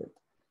much needed.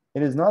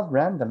 It is not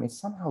random, it's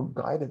somehow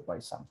guided by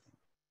something.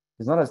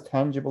 It's not as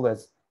tangible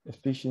as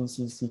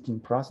efficiency-seeking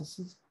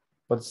processes,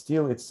 but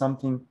still it's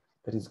something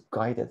that is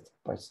guided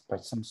by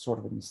some sort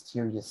of a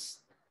mysterious,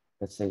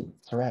 let's say,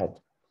 thread.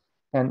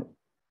 And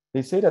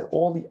they say that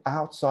all the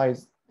outside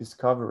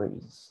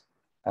discoveries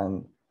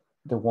and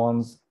the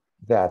ones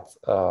that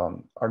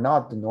are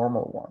not the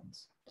normal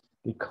ones,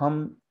 they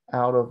come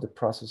out of the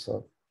process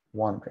of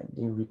wandering.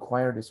 They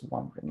require this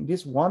wandering.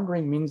 This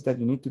wandering means that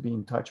you need to be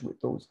in touch with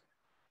those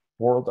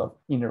world of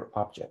inner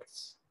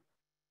objects.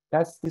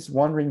 This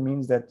wandering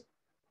means that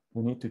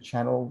we need to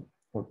channel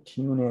or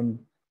tune in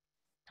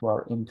to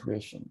our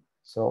intuition.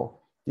 So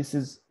this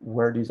is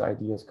where these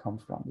ideas come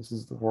from. This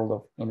is the world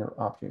of inner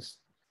objects.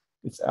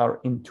 It's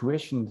our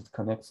intuition that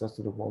connects us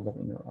to the world of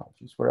inner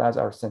objects, whereas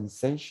our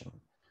sensation,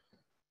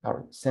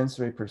 our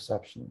sensory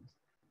perceptions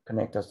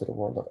connect us to the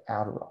world of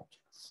outer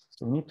objects.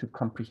 So we need to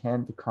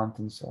comprehend the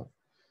contents of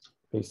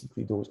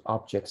basically those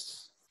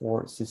objects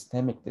for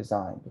systemic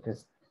design,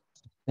 because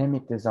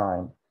systemic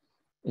design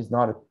is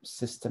not a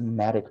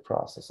systematic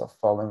process of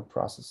following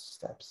process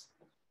steps.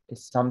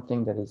 It's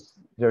something that is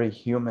very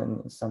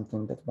human. It's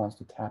something that wants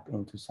to tap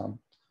into some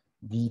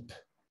deep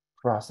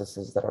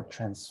processes that are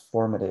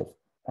transformative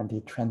and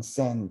they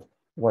transcend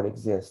what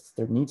exists.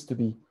 There needs to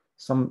be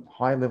some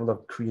high level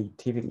of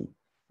creativity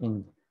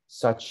in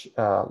such,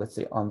 let's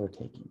say,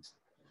 undertakings.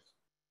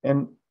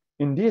 And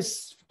in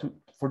this,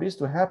 for this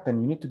to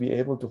happen, you need to be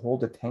able to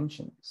hold the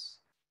tensions,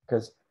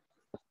 because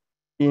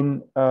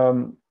in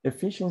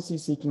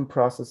efficiency-seeking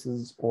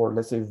processes, or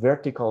let's say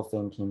vertical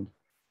thinking,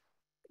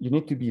 you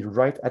need to be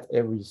right at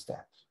every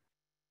step.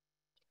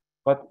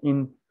 But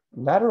in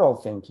lateral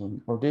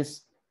thinking, or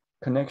this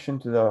connection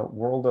to the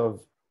world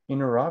of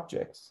inner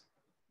objects,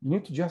 you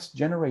need to just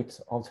generate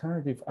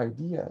alternative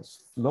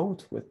ideas,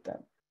 float with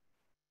them,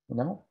 you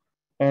know,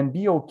 and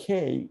be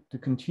okay to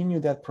continue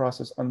that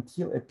process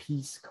until a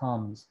piece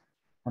comes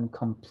and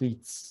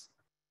completes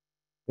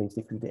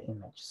basically the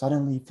image.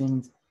 Suddenly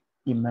things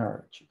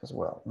emerge as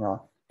well. You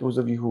know, those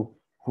of you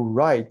who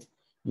write,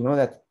 you know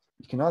that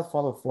you cannot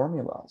follow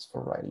formulas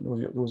for writing.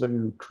 Those of you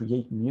who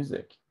create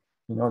music,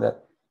 you know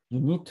that you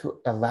need to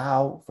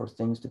allow for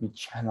things to be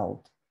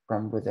channeled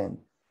from within.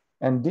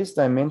 And this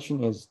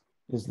dimension is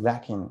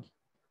lacking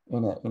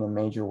in a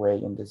major way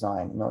in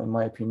design. You know, in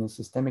my opinion,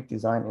 systemic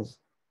design is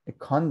a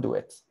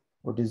conduit,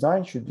 or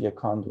design should be a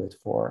conduit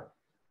for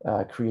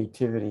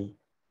creativity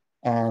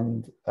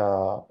and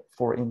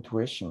for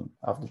intuition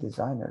of the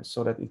designers,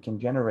 so that it can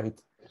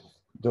generate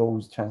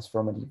those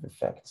transformative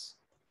effects.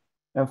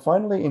 And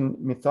finally, in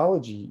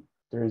mythology,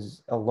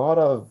 there's a lot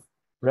of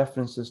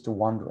references to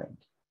wandering.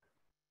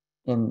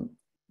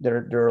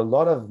 There are a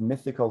lot of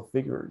mythical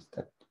figures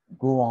that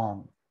go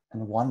on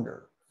and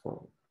wander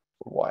for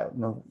a while.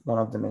 You know, one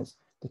of them is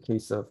the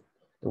case of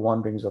the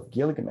wanderings of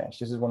Gilgamesh.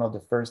 This is one of the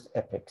first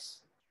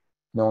epics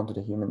known to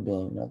the human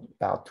being, you know,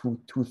 about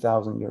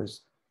 2,000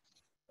 years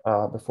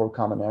before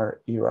Common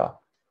Era.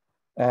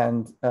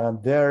 And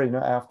there, you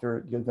know,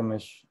 after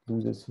Gilgamesh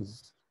loses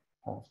his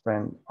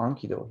friend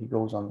Enkidu, he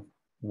goes on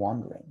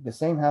wandering. The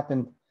same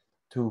happened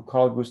to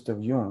Carl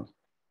Gustav Jung.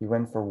 He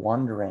went for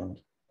wandering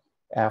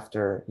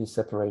after his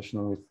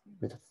separation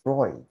with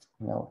Freud.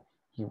 You know,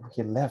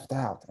 he left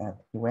out and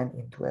he went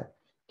into a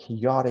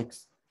chaotic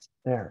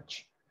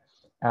search,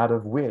 out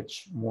of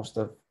which most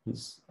of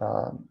his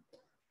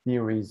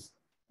theories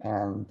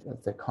and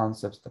the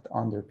concepts that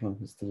underpin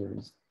his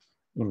theories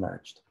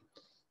emerged.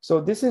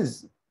 So this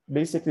is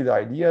basically the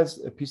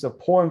ideas, a piece of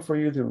poem for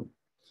you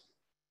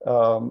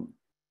to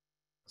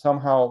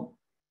somehow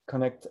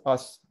connect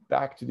us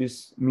back to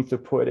this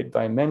mythopoetic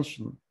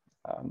dimension.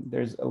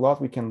 There's a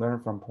lot we can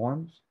learn from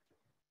poems.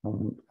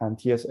 And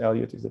T.S.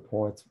 Eliot is a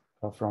poet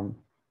from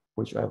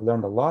which I've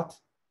learned a lot.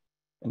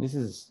 And this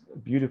is a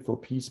beautiful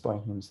piece by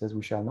him. It says,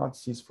 "We shall not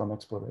cease from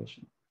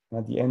exploration." And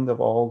at the end of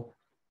all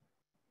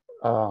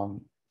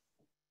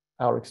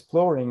our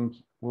exploring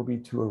will be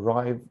to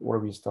arrive where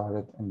we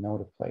started and know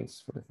the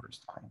place for the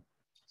first time.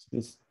 So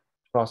this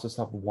process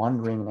of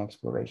wandering and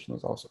exploration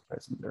is also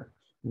present there.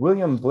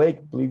 William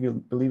Blake, believe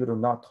it or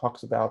not,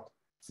 talks about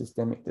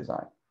systemic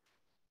design.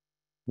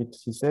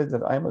 He says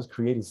that I must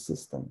create a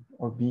system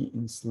or be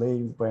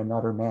enslaved by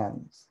another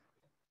man's.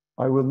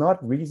 I will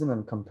not reason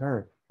and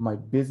compare. My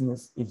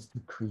business is to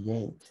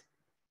create.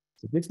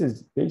 So this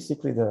is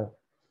basically the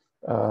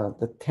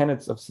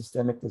tenets of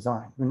systemic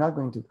design. We're not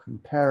going to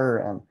compare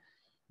and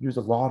use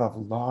a lot of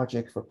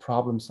logic for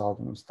problem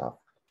solving and stuff.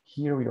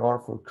 Here we are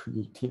for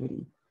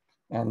creativity.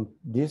 And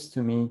this,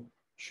 to me,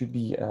 should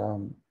be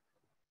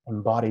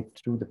embodied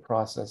through the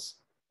process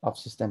of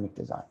systemic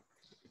design.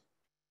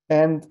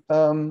 And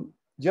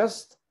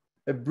just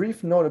a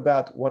brief note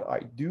about what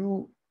I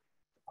do,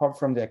 apart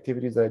from the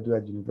activities that I do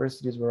at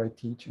universities where I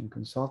teach and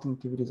consulting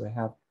activities I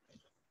have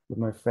with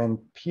my friend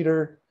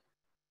Peter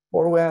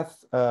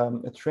Horwath,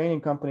 a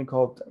training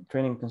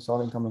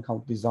consulting company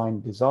called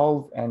Design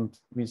Dissolve, and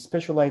we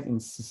specialize in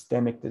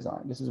systemic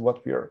design. This is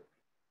what we are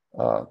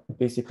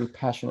basically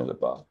passionate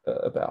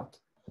about.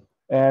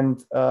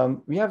 And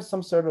we have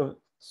some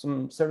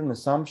certain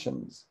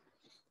assumptions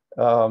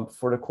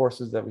for the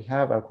courses that we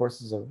have. Our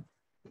courses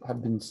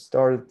have been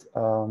started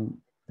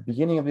the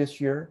beginning of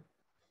this year.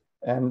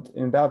 And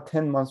in about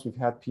 10 months, we've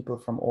had people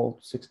from all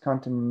 6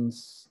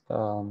 continents,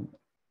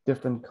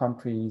 different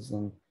countries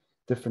and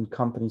different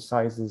company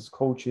sizes,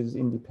 coaches,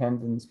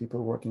 independents,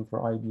 people working for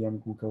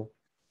IBM, Google,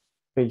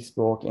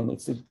 Facebook. And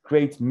it's a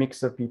great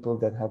mix of people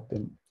that have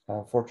been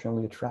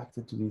fortunately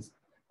attracted to these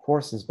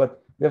courses.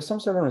 But we have some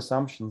certain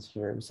assumptions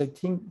here. We say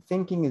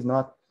thinking is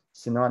not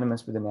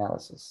synonymous with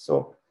analysis.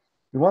 So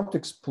we want to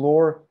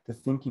explore the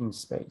thinking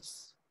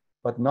space,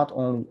 but not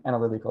only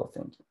analytical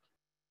thinking.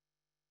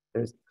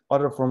 There's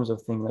other forms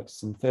of thinking like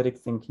synthetic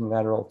thinking,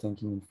 lateral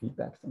thinking, and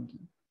feedback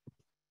thinking.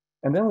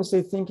 And then we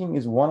say thinking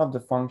is one of the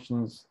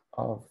functions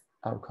of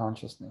our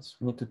consciousness.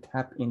 We need to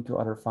tap into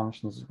other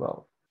functions as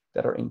well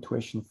that are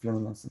intuition,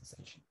 feeling, and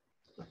sensation.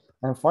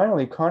 And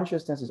finally,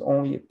 consciousness is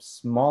only a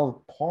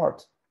small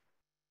part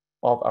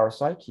of our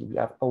psyche. We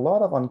have a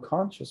lot of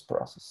unconscious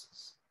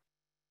processes.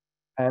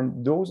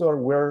 And those are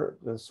where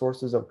the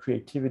sources of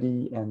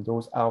creativity and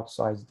those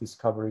outside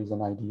discoveries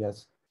and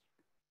ideas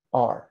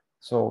are.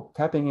 So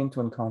tapping into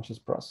unconscious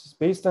process.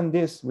 Based on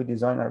this, we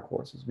design our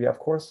courses. We have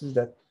courses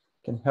that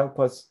can help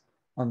us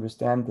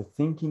understand the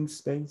thinking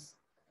space,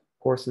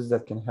 courses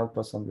that can help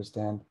us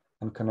understand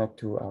and connect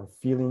to our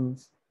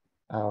feelings,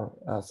 our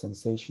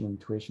sensation,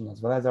 intuition,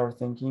 as well as our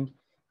thinking.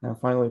 And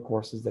finally,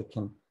 courses that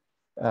can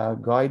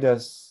guide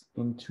us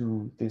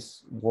into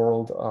this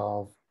world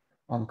of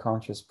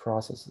unconscious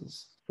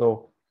processes.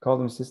 So call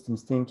them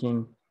systems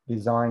thinking,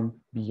 design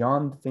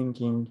beyond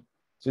thinking.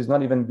 So it's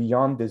not even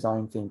beyond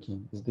design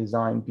thinking, it's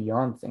design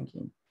beyond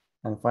thinking.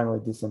 And finally,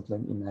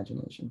 discipline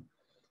imagination.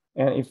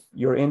 And if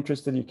you're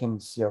interested, you can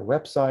see our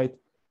website,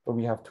 but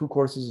we have 2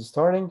 courses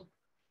starting.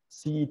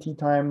 CET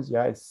times,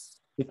 yeah, it's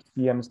 6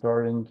 p.m.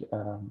 starting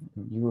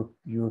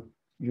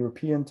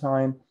European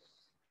time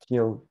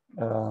till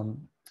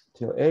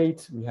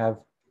 8. We have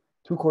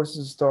 2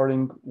 courses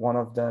starting. One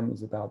of them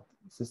is about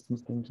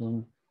systems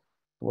thinking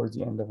towards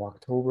the end of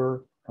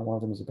October, and one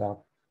of them is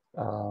about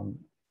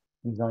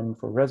designing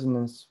for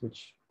resonance,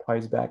 which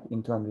ties back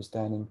into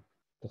understanding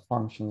the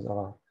functions of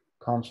our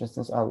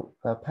consciousness. I'll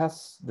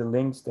pass the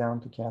links down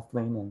to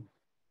Kathleen,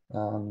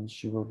 and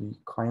she will be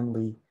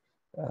kindly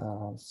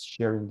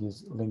sharing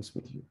these links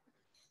with you.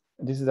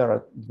 This is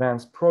our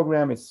advanced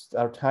program.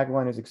 Our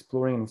tagline is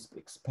exploring and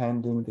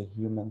expanding the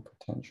human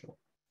potential.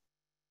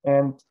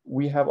 And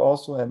we have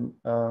also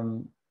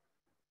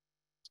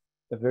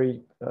a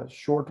very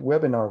short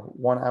webinar,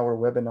 1-hour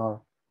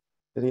webinar,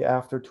 the day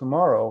after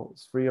tomorrow.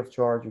 It's free of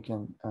charge. You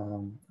can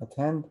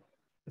attend.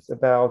 It's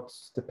about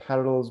the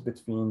parallels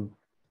between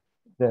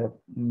the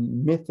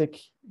mythic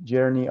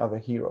journey of a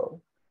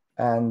hero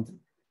and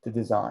the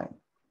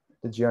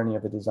journey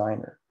of a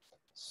designer.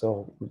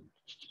 So we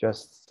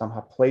just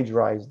somehow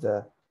plagiarized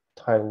the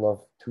title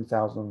of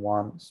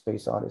 2001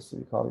 Space Odyssey.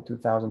 We call it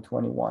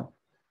 2021,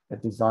 a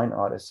Design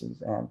Odyssey.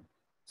 And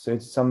so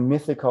it's some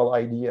mythical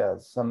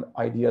ideas, some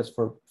ideas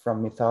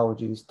from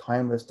mythology's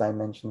timeless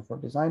dimension for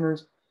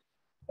designers.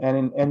 And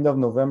in end of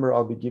November,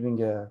 I'll be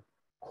giving a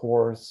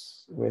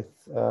course with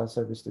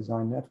Service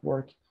Design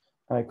Network.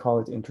 And I call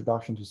it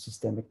Introduction to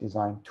Systemic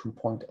Design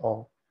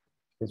 2.0,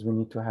 because we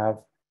need to have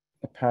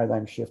a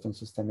paradigm shift in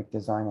systemic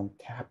design and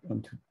tap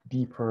into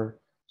deeper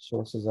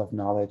sources of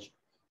knowledge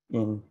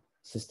in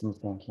system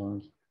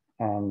thinking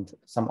and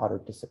some other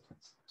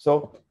disciplines.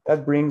 So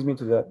that brings me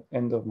to the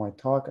end of my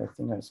talk. I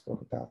think I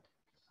spoke about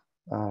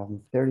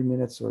 30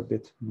 minutes or a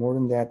bit more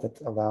than that. That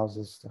allows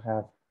us to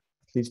have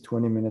at least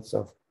 20 minutes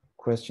of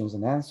questions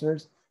and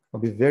answers. I'll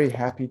be very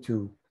happy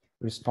to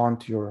respond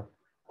to your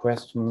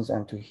questions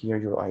and to hear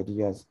your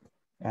ideas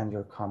and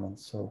your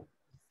comments. So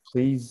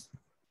please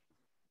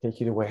take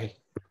it away.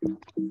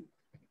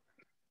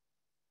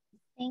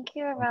 Thank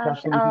you, Arash.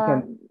 If you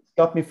can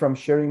stop me from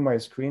sharing my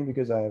screen,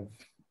 because I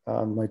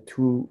have my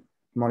 2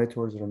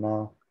 monitors are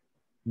now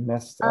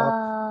messed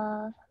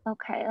up.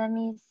 Okay, let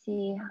me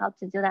see how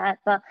to do that.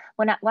 But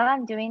while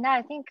I'm doing that,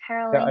 I think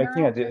Carolina, yeah, I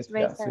think I did. just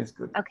raised so it's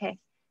good. Okay,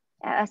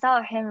 I saw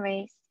a hand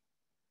raised.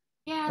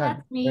 Yeah,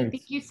 that's me.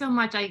 Thank you so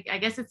much. I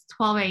guess it's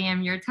 12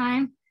 a.m. your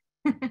time.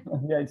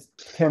 Yeah, it's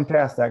 10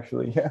 past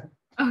actually. Yeah.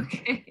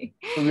 Okay.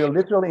 So we are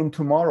literally in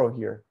tomorrow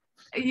here.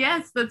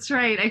 Yes, that's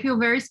right. I feel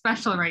very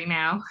special right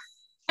now.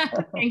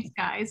 Thanks,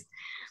 guys.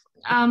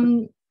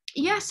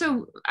 Yeah,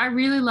 so I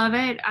really love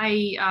it.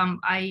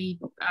 I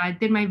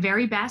did my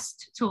very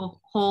best to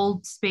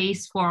hold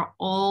space for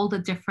all the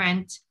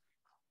different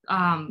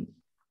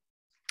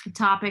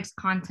topics,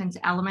 content,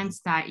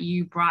 elements that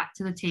you brought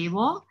to the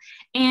table.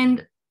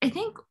 And I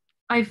think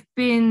I've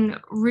been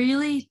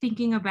really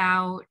thinking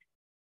about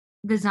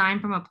design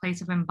from a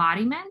place of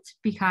embodiment,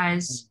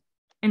 because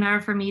in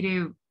order for me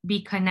to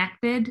be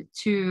connected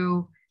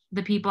to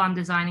the people I'm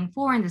designing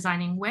for and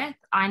designing with,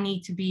 I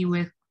need to be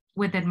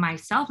within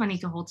myself. I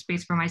need to hold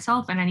space for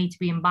myself, and I need to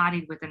be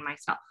embodied within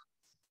myself.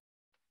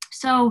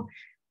 So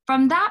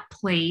from that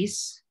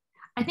place,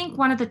 I think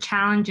one of the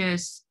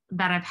challenges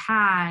that I've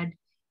had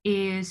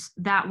is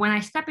that when I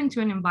step into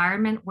an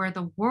environment where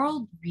the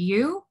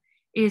worldview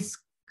is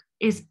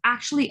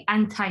actually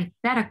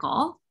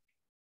antithetical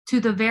to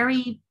the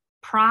very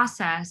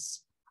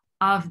process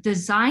of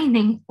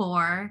designing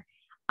for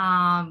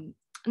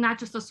not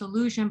just a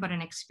solution, but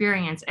an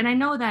experience. And I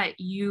know that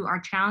you are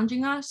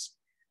challenging us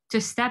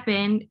to step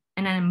in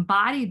an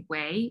embodied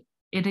way,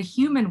 in a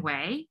human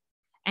way,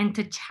 and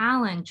to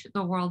challenge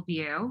the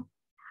worldview.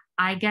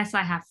 I guess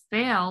I have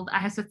failed. I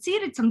have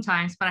succeeded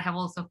sometimes, but I have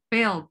also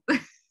failed.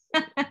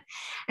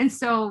 And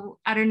so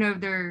I don't know if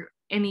there are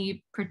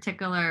any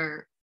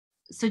particular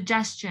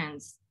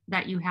suggestions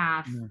that you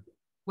have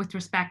with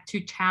respect to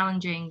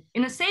challenging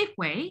in a safe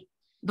way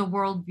the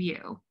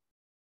worldview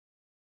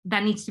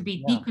that needs to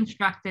be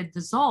deconstructed,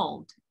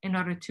 dissolved in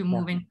order to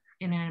move in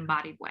an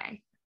embodied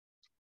way.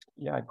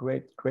 Yeah,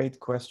 great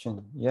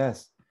question.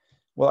 Yes.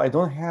 Well, I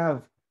don't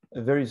have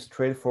a very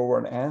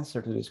straightforward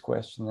answer to this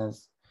question,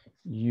 as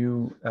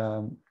you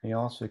may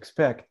also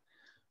expect.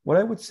 What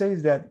I would say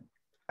is that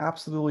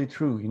absolutely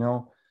true. You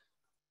know,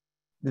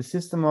 the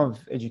system of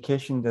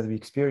education that we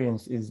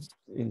experience is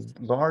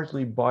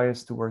largely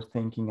biased towards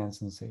thinking and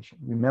sensation.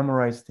 We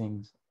memorize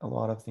things, a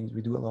lot of things.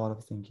 We do a lot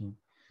of thinking,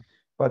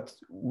 but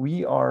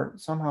we are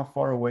somehow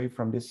far away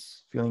from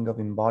this feeling of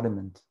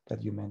embodiment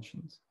that you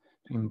mentioned,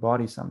 to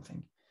embody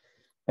something.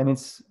 And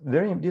it's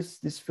very,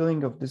 this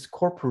feeling of this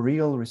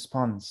corporeal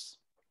response,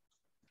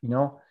 you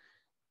know,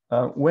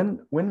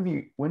 when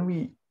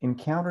we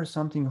encounter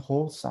something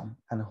wholesome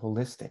and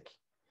holistic,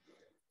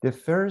 the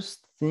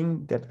first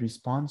thing that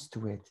responds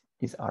to it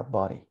is our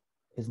body,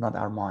 is not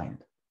our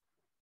mind.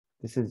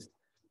 This is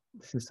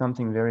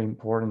something very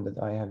important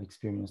that I have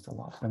experienced a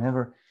lot.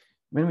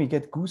 When we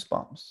get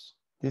goosebumps,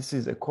 this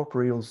is a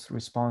corporeal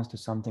response to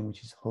something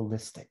which is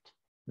holistic,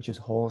 which is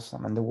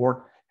wholesome. And the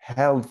word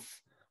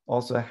health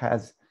also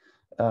has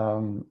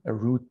a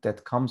root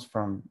that comes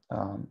from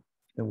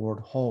the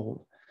word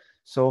whole.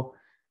 So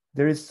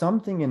there is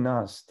something in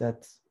us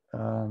that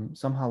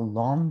somehow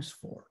longs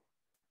for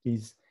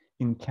these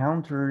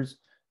encounters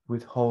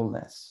with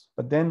wholeness.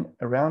 But then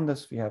around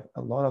us, we have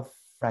a lot of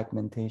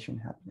fragmentation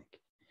happening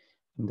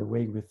in the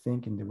way we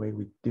think, in the way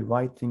we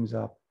divide things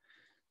up,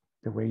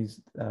 the ways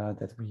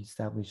that we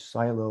establish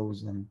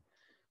silos. And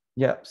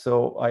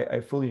so I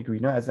fully agree.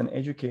 Now, as an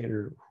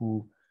educator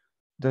who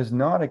does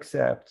not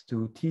accept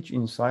to teach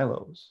in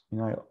silos, you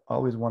know, I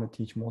always want to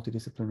teach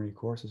multidisciplinary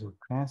courses or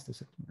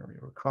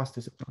transdisciplinary or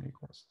cross-disciplinary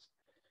courses.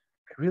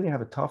 I really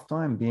have a tough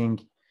time being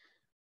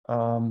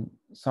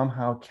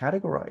somehow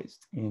categorized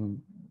in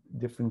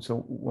different. So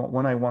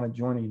when I want to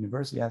join a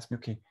university, ask me,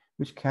 okay,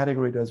 which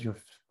category does your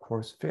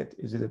course fit?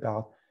 Is it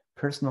about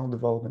personal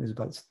development? Is it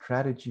about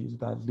strategy? Is it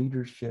about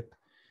leadership?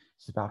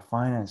 Is it about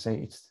finance? Say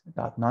it's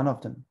about none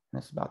of them.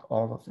 And it's about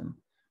all of them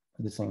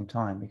at the same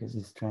time, because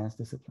it's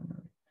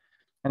transdisciplinary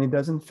and it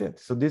doesn't fit.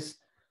 So this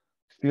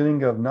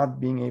feeling of not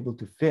being able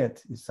to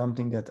fit is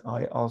something that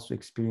I also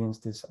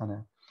experienced this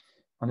on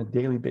a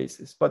daily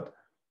basis. But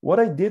what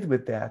I did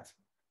with that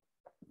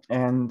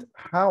and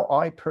how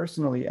I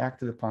personally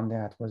acted upon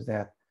that was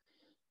that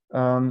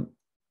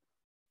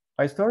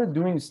I started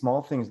doing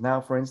small things. Now,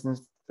 for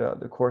instance,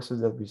 the courses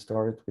that we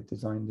started with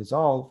Design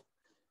Dissolve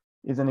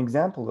is an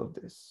example of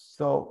this.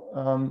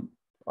 So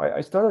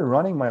I started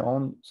running my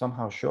own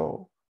somehow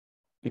show,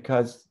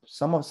 because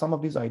some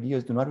of these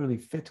ideas do not really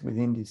fit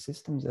within these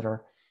systems that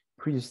are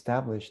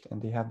pre-established,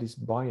 and they have this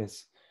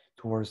bias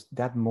towards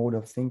that mode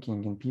of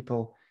thinking, and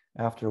people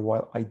after a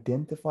while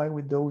identify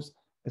with those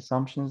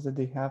assumptions that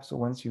they have. So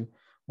once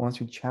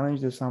you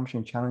challenge the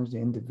assumption, challenge the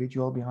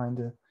individual behind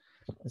the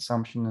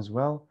assumption as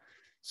well.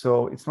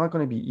 So it's not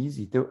going to be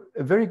easy.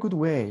 A very good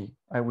way,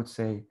 I would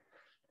say,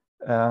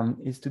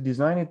 is to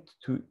design it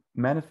to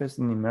manifest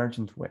in an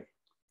emergent way.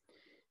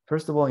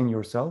 First of all, in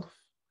yourself,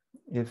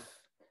 if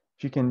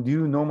you can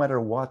do no matter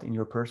what in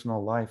your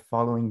personal life,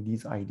 following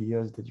these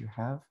ideas that you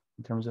have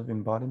in terms of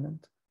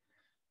embodiment,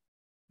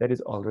 that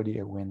is already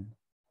a win.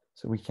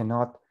 So we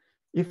cannot,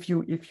 if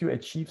you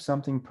achieve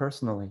something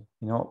personally,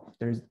 you know,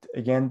 there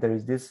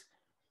is this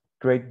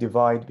great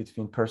divide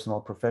between personal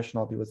and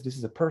professional, because this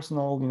is a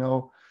personal, you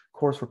know,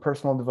 course for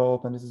personal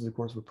development. This is a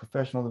course for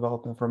professional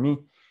development. For me,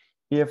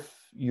 if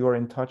you're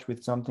in touch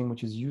with something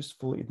which is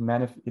useful, it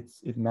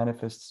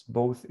manifests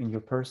both in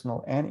your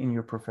personal and in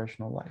your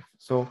professional life.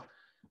 So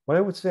what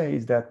I would say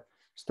is that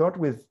start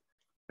with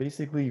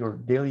basically your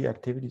daily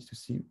activities to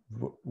see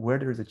where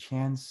there's a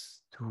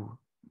chance to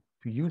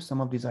use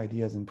some of these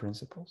ideas and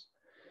principles.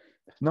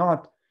 If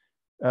not,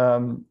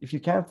 if you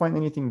can't find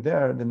anything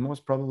there, then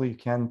most probably you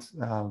can't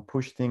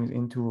push things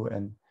into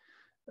an,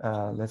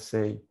 let's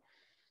say,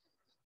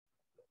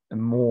 a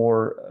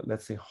more,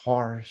 let's say,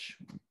 harsh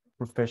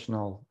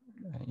professional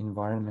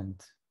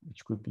environment,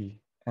 which could be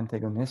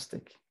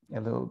antagonistic a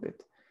little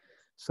bit.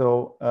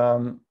 So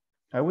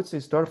I would say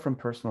start from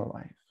personal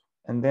life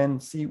and then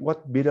see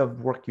what bit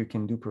of work you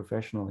can do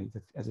professionally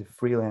that, as a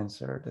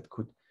freelancer that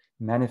could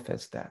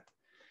manifest that.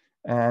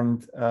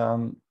 And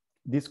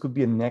this could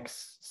be a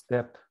next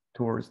step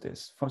towards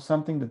this. For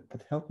something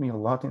that helped me a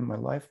lot in my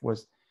life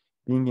was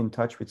being in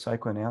touch with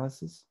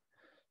psychoanalysis,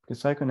 because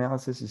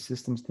psychoanalysis is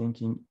systems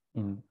thinking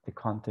in the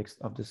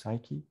context of the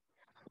psyche.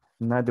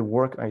 Now the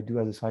work I do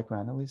as a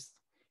psychoanalyst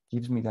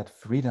gives me that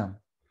freedom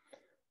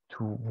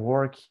to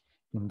work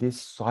in this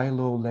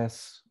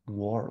silo-less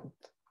world,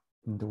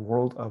 in the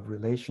world of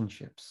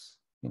relationships,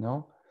 you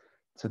know?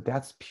 So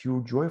that's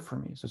pure joy for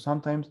me. So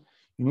sometimes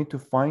you need to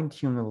fine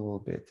tune a little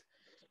bit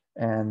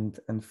and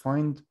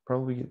find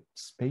probably a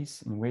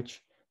space in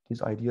which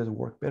these ideas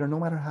work better, no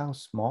matter how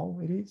small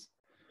it is.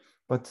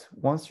 But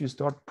once you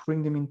start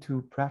putting them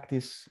into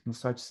practice in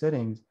such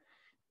settings,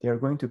 they are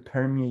going to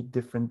permeate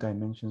different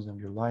dimensions of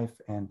your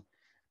life. And at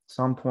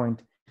some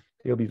point,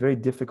 it'll be very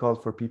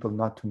difficult for people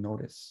not to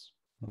notice,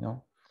 you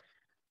know?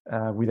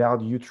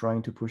 Without you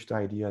trying to push the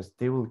ideas,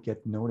 they will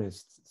get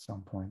noticed at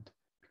some point.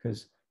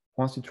 Because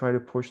once you try to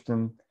push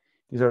them,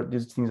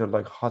 these things are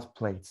like hot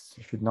plates.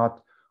 You should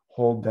not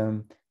hold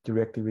them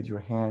directly with your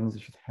hands.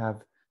 You should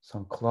have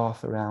some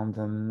cloth around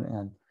them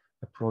and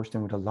approach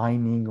them with a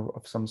lining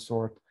of some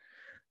sort.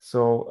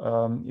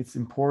 So it's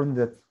important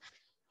that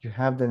you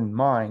have that in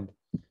mind.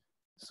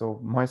 So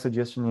my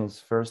suggestion is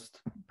first,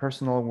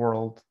 personal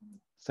world.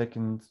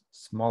 Second,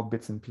 small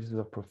bits and pieces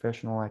of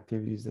professional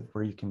activities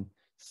where you can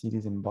see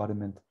this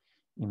embodiment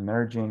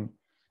emerging.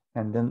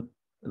 And then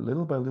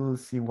little by little,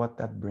 see what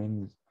that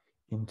brings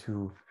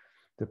into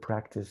the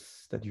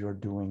practice that you're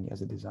doing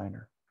as a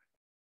designer.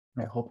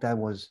 I hope that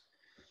was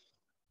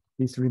at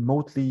least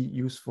remotely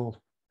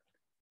useful.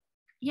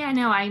 Yeah,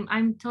 no,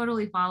 I'm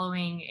totally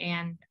following,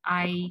 and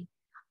I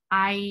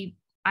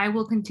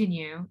will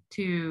continue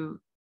to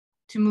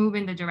move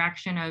in the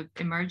direction of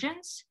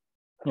emergence.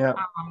 Yeah.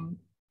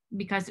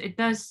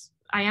 Because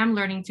I am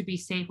learning to be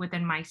safe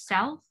within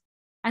myself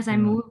as I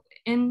move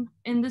in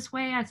this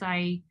way, as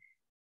I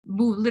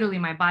move, literally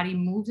my body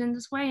moves in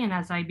this way, and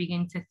as I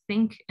begin to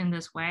think in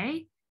this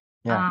way.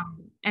 Yeah.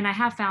 And I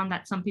have found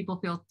that some people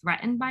feel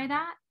threatened by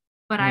that,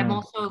 but I'm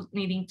also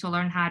needing to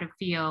learn how to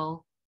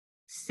feel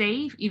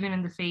safe, even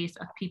in the face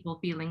of people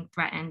feeling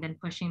threatened and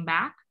pushing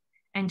back,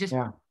 and just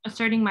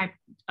asserting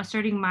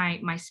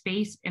my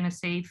space in a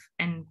safe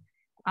and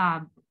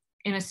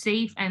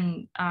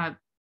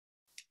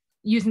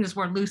using this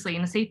word loosely,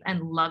 in a safe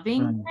and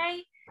loving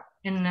way,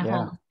 in a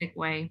holistic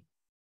way.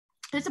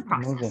 It's a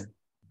process. Amazing.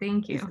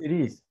 Thank you. It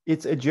is.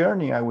 It's a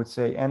journey, I would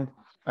say. And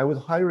I would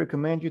highly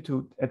recommend you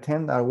to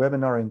attend our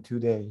webinar in 2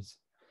 days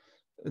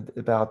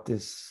about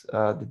this,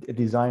 the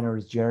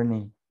designer's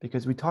journey,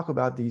 because we talk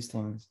about these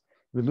things.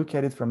 We look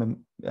at it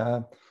from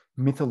a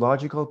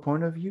mythological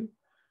point of view,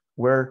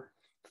 where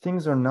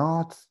things are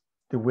not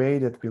the way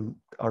that we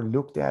are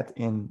looked at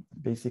in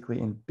basically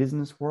in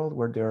business world,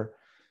 where they're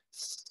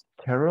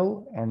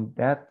sterile, and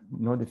that,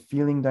 you know, the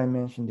feeling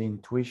dimension, the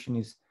intuition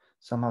is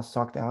somehow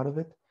sucked out of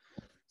it.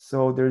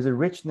 So there's a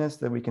richness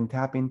that we can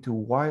tap into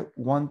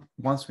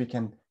once we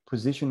can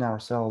position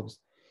ourselves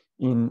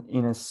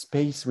in a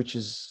space which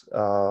is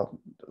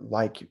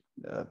like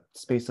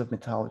space of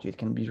mythology. It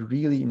can be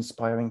really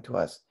inspiring to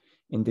us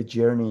in the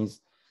journeys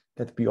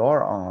that we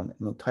are on,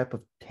 and the type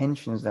of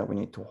tensions that we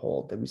need to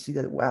hold, that we see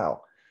that,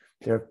 wow,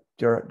 there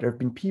have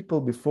been people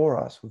before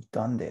us who've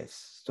done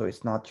this. So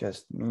it's not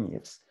just me,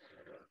 it's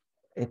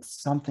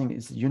something,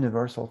 it's a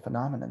universal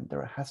phenomenon.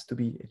 There has to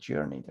be a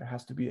journey, there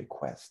has to be a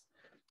quest.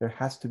 There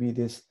has to be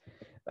this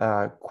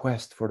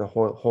quest for the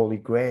Holy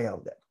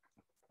Grail,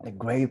 the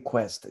Grail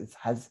quest. It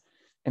has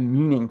a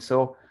meaning.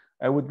 So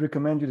I would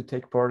recommend you to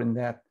take part in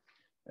that.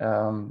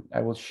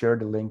 I will share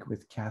the link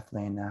with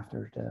Kathleen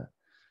after the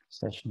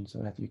session so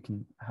that you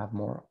can have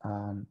more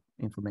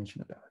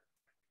information about it.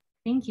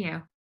 Thank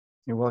you.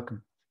 You're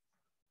welcome.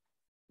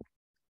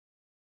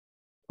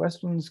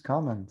 Questions,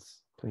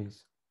 comments,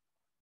 please.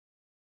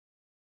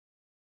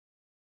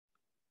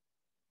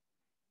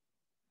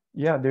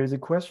 Yeah, there's a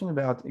question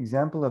about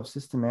example of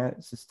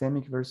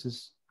systemic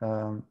versus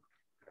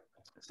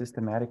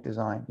systematic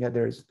design. Yeah,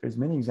 there's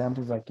many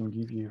examples I can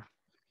give you.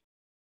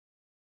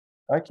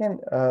 I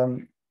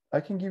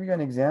can give you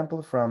an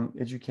example from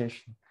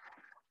education.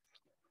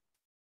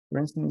 For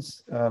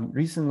instance,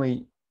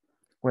 recently,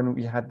 when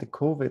we had the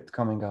COVID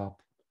coming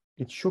up,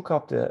 it shook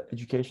up the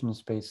education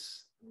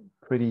space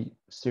pretty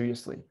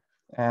seriously.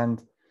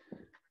 And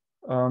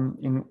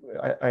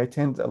I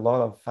attend a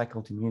lot of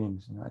faculty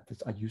meetings. You know,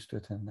 I used to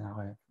attend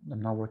now.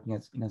 I'm not working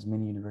in as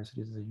many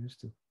universities as I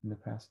used to in the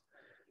past.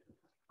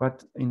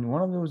 But in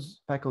one of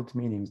those faculty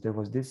meetings, there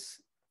was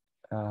this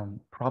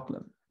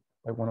problem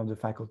by one of the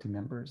faculty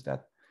members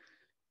that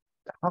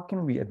how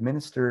can we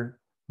administer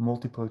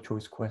multiple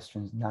choice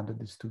questions now that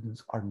the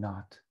students are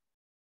not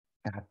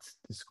at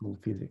the school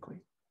physically?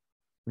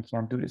 We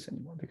can't do this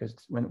anymore, because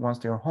once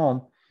they're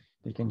home,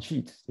 they can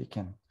cheat, they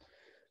can.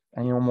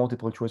 And you know,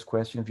 multiple choice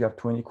questions, if you have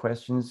 20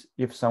 questions,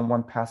 if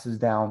someone passes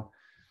down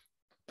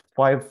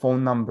 5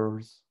 phone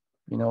numbers,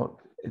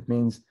 it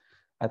means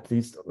at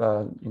least,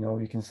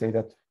 you can say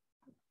that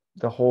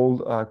the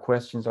whole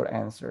questions are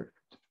answered.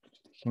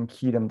 You can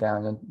key them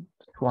down at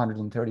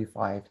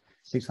 235,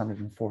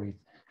 640,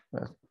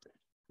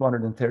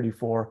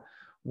 234,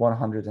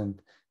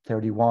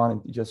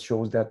 131. It just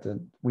shows that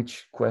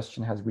which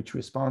question has which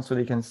response, so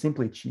they can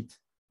simply cheat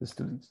the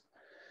students.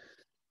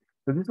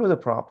 So this was a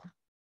problem.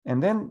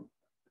 And then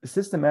the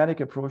systematic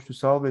approach to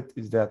solve it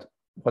is that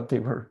what they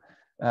were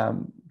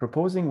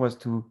proposing was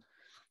to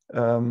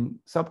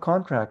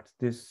subcontract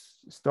this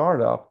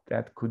startup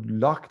that could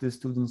lock the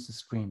students'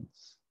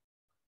 screens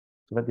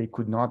so that they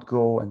could not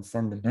go and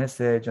send a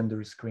message on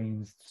their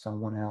screens to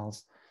someone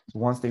else. So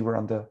once they were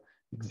on the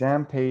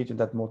exam page and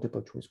that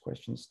multiple choice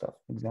question stuff,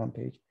 exam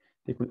page,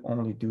 they could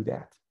only do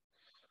that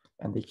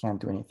and they can't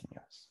do anything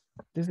else.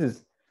 This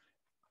is,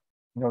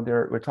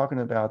 we're talking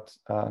about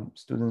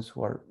students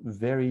who are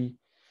very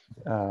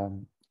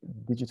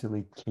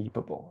digitally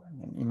capable. I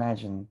mean,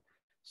 imagine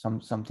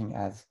something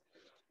as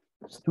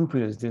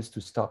stupid as this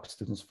to stop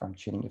students from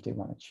cheating if they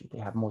want to cheat. They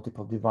have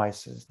multiple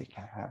devices. They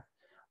can have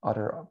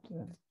other,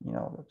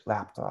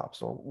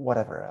 laptops or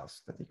whatever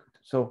else that they could do.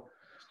 So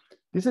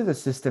this is a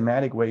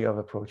systematic way of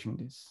approaching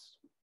this.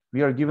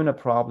 We are given a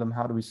problem.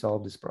 How do we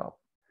solve this problem?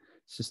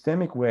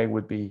 Systemic way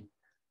would be,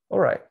 all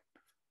right,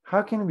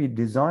 how can we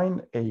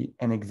design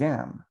an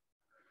exam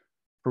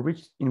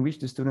in which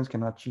the students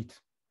cannot cheat?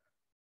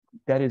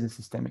 That is a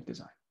systemic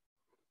design.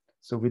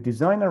 So we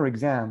design our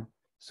exam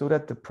so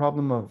that the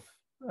problem of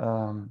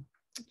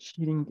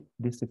cheating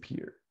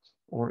disappears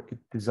or it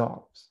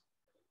dissolves.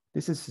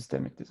 This is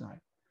systemic design.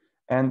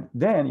 And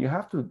then you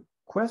have to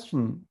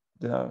question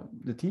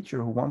the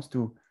teacher who wants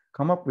to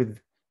come up with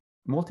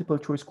multiple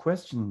choice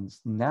questions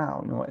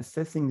now,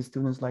 assessing the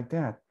students like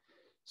that.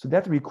 So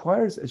that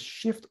requires a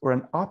shift or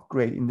an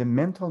upgrade in the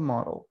mental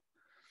model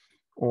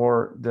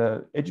or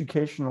the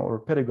educational or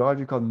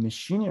pedagogical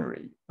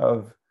machinery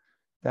of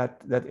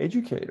that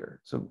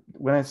educator. So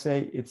when I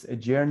say it's a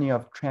journey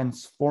of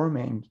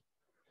transforming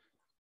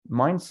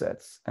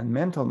mindsets and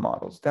mental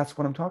models, that's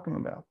what I'm talking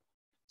about.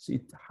 So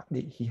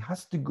he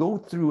has to go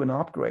through an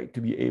upgrade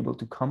to be able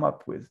to come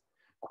up with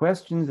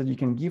questions that you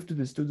can give to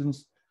the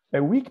students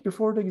a week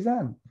before the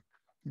exam.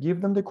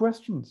 Give them the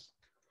questions.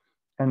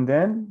 And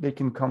then they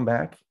can come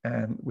back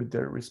and with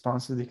their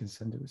responses, they can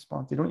send the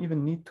response. They don't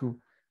even need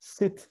to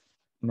sit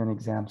in an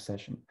exam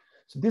session.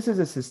 So this is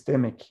a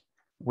systemic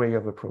way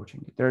of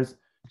approaching it. There's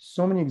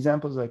so many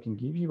examples I can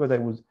give you, but I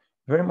would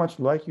very much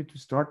like you to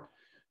start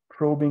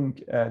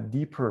probing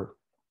deeper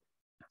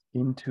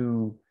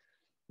into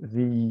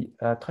the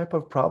type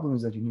of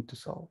problems that you need to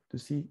solve to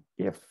see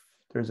if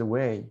there's a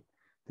way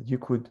that you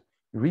could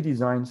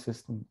redesign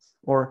systems,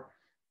 or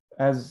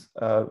as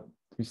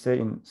we say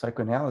in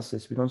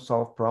psychoanalysis, we don't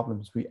solve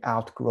problems, we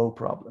outgrow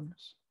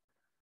problems.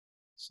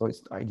 So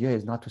the idea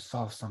is not to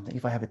solve something.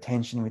 If I have a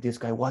tension with this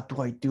guy, what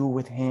do I do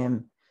with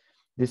him?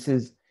 This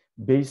is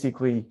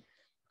basically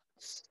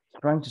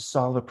trying to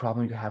solve a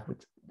problem you have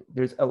with.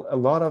 There's a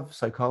lot of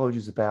psychology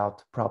is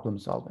about problem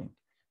solving.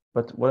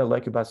 But what I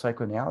like about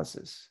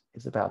psychoanalysis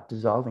is about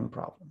dissolving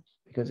problems,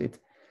 because it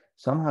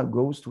somehow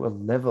goes to a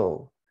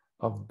level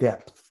of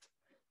depth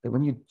that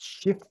when you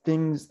shift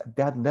things at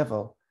that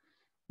level,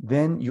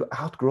 then you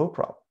outgrow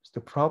problems. The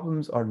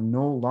problems are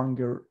no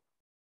longer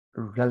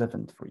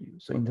relevant for you.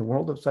 So in the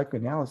world of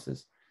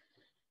psychoanalysis,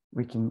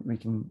 I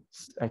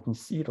can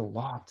see it a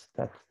lot,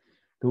 that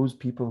those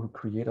people who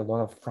create a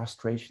lot of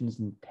frustrations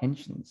and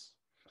tensions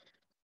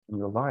in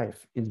your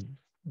life is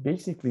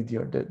basically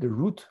the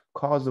root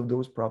cause of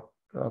those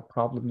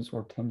problems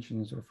or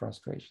tensions or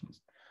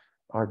frustrations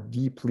are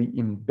deeply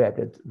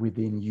embedded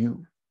within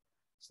you.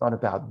 It's not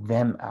about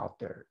them out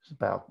there. It's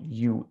about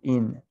you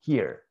in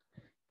here,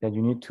 that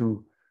you need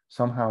to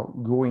somehow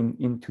go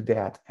into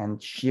that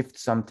and shift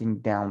something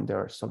down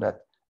there so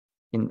that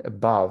in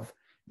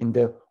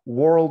the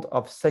world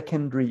of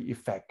secondary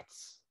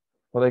effects,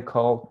 what I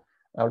call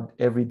our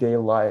everyday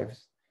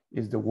lives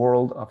is the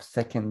world of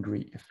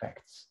secondary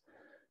effects.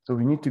 So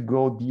we need to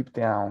go deep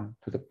down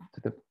to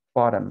the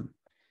bottom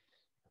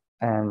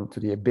and to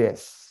the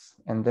abyss,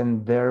 and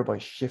then thereby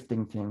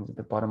shifting things at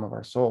the bottom of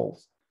our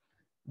souls,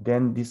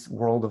 then this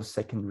world of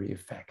secondary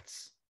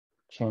effects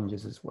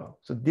changes as well.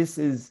 So this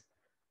is,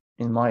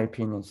 in my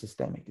opinion,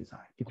 systemic design.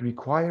 It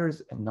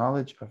requires a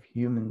knowledge of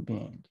human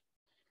being,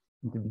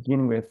 and to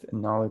begin with, a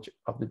knowledge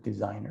of the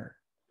designer.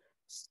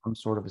 Some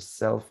sort of a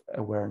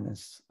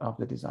self-awareness of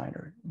the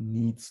designer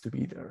needs to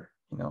be there,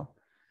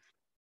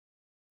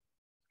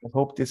 I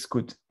hope this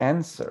could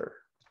answer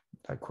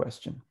that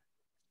question.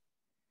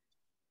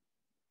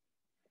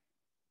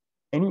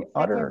 Any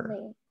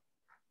other?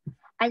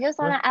 I just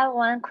want to add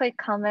one quick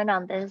comment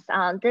on this.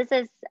 This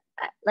is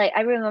like,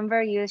 I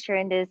remember you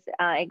sharing this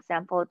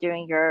example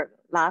during your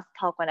last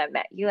talk when I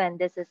met you, and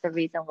this is the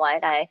reason why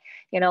I,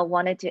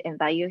 wanted to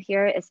invite you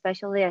here.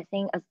 Especially, I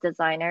think as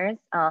designers,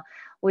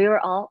 we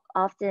were all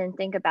often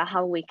think about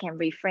how we can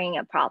reframe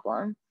a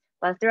problem.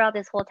 But throughout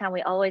this whole time,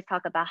 we always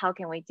talk about how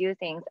can we do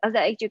things. As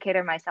an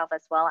educator myself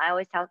as well, I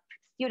always tell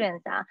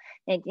students that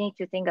they need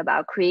to think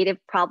about creative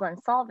problem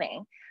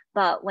solving.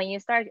 But when you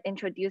start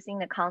introducing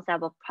the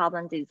concept of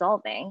problem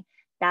dissolving,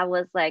 that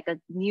was like a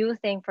new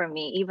thing for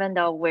me, even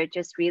though we're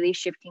just really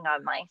shifting our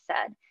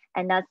mindset.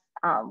 And that's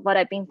what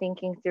I've been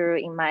thinking through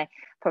in my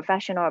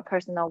professional or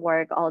personal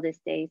work all these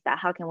days, that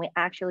how can we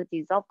actually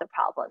dissolve the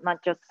problem,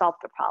 not just solve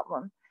the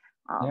problem.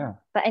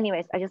 But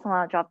anyways, I just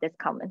want to drop this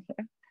comment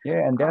here.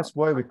 Yeah, and that's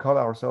why we call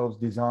ourselves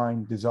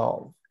design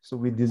dissolve. So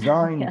we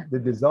design the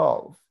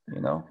dissolve,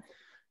 you know,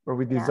 where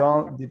we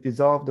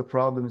dissolve the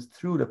problems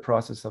through the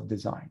process of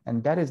design.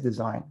 And that is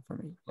design for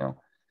me, you know.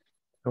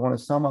 I want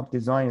to sum up,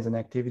 design is an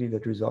activity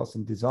that results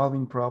in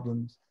dissolving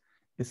problems.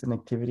 It's an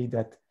activity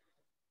that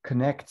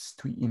connects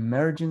to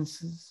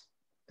emergences,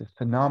 the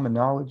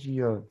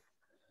phenomenology of,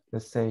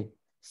 let's say,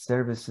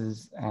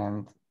 services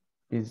and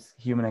is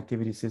human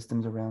activity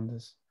systems around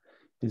us.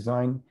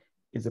 Design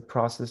is a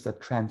process that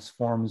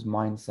transforms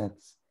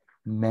mindsets,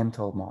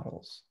 mental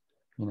models,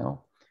 you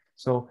know?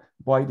 So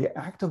by the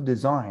act of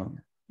design,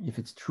 if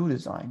it's true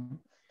design,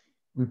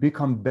 we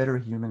become better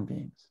human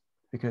beings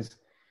because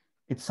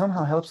it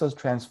somehow helps us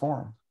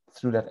transform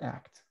through that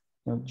act,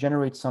 you know,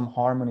 generate some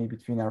harmony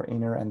between our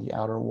inner and the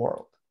outer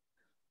world.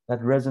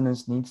 That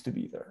resonance needs to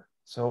be there.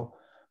 So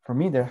for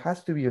me, there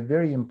has to be a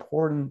very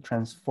important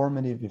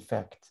transformative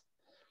effect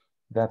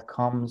that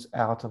comes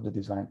out of the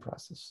design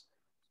process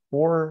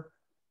for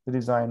the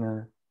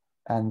designer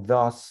and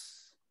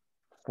thus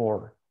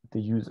for the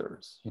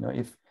users. You know,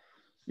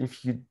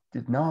 if you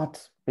did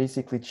not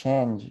basically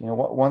change, you know,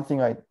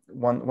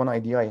 one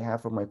idea I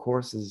have for my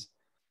courses,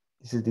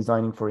 this is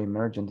designing for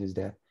emergent, is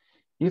that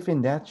if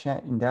in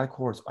that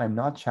course I'm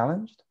not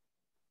challenged,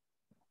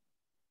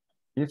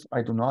 if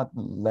I do not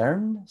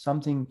learn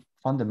something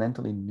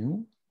fundamentally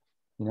new,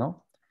 you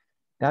know,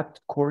 that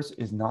course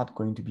is not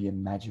going to be a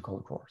magical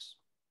course.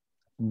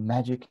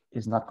 Magic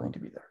is not going to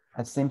be there.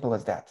 As simple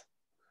as that.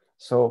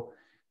 So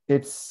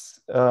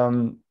it's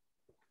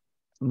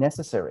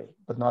necessary,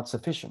 but not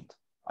sufficient.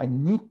 I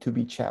need to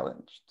be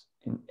challenged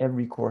in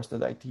every course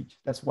that I teach.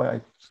 That's why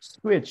I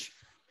switch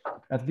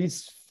at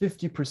least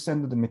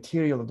 50% of the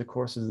material of the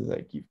courses that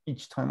I give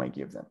each time I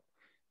give them.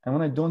 And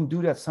when I don't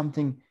do that,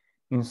 something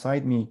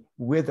inside me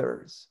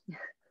withers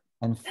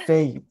and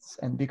fades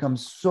and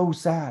becomes so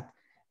sad.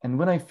 And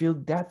when I feel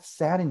that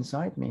sad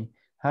inside me,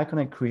 how can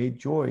I create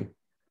joy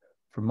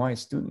for my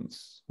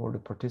students or the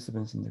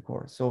participants in the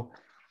course? So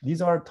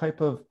these are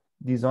type of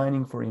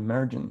designing for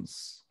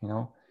emergence, you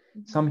know,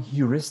 some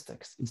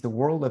heuristics. It's the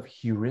world of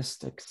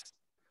heuristics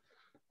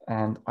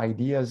and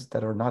ideas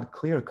that are not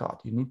clear cut.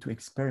 You need to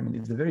experiment.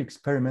 It's a very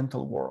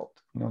experimental world,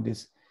 you know,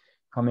 this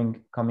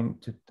coming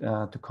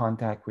to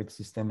contact with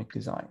systemic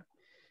design.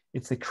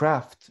 It's a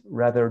craft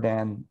rather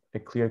than a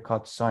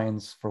clear-cut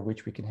science for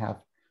which we can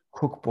have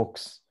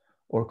cookbooks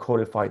or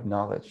codified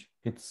knowledge.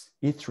 It's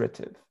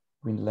iterative.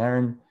 We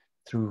learn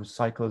through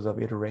cycles of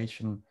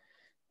iteration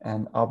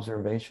and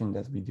observation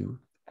that we do.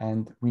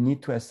 And we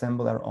need to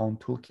assemble our own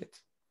toolkit.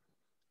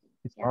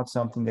 It's not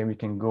something that we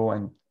can go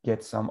and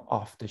get some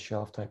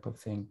off-the-shelf type of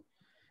thing.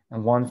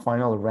 And one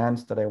final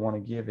rant that I want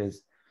to give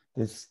is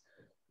this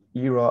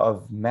era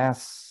of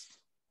mass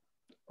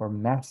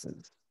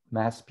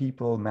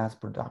people, mass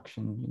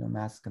production, you know,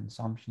 mass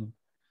consumption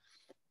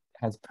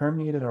has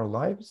permeated our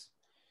lives.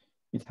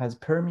 It has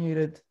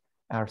permeated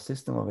our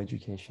system of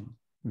education.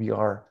 We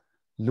are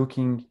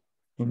looking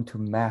into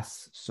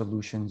mass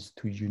solutions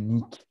to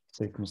unique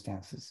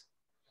circumstances.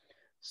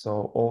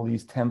 So all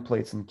these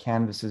templates and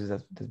canvases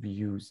that we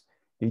use,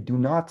 they do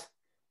not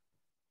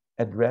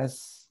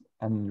address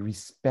and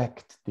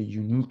respect the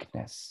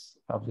uniqueness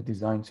of the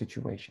design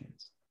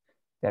situations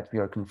that we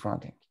are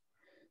confronting.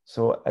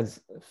 So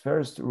as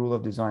first rule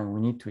of design, we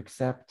need to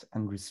accept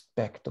and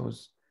respect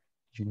those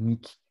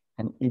unique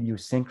and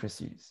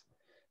idiosyncrasies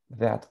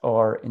that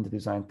are in the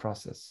design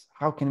process.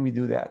 How can we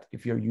do that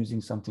if you're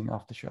using something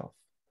off the shelf?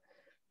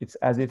 It's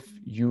as if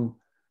you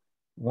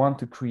want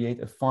to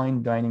create a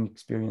fine dining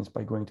experience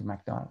by going to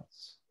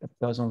McDonald's. That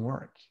doesn't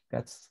work.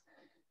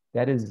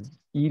 That is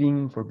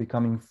eating for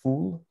becoming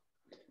full.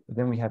 But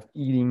then we have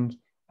eating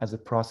as a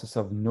process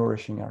of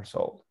nourishing our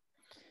soul.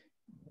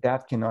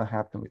 That cannot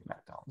happen with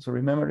McDonald's. So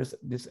remember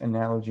this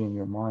analogy in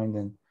your mind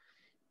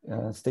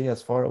and stay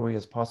as far away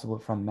as possible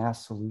from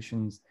mass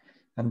solutions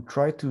and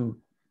try to,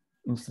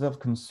 instead of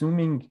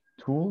consuming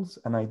tools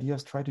and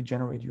ideas, try to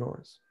generate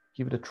yours.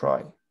 Give it a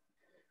try.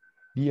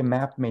 Be a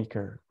map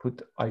maker,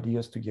 put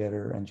ideas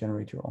together and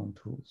generate your own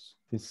tools.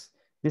 This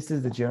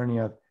is the journey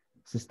of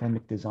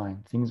systemic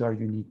design. Things are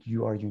unique,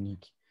 you are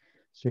unique,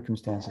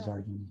 circumstances are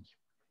unique.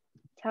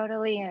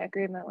 Totally in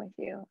agreement with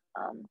you.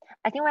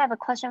 I think we have a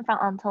question from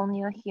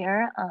Antonio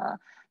here.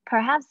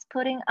 Perhaps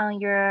putting on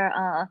your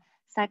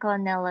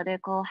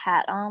psychoanalytical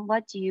hat on,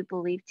 what do you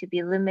believe to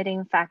be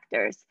limiting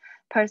factors,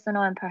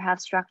 personal and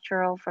perhaps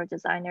structural, for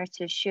designers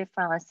to shift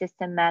from a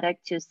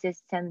systematic to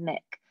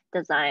systemic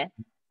design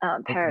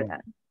paradigm?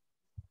 Okay.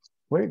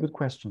 Very good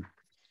question.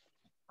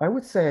 I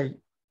would say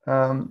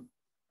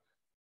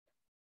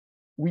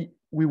we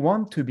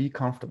want to be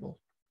comfortable.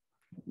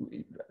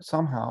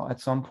 Somehow, at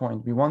some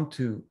point, we want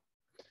to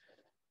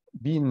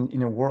be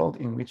in a world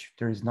in which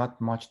there is not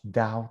much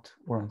doubt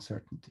or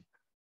uncertainty.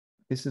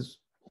 This is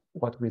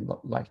what we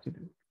like to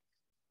do.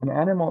 An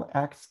animal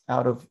acts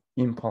out of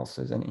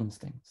impulses and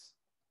instincts.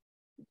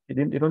 They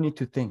don't need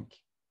to think.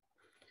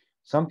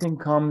 Something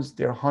comes,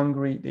 they're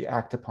hungry, they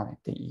act upon it,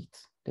 they eat,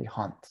 they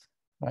hunt,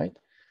 right?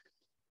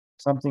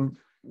 Something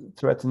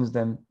threatens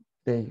them,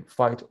 they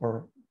fight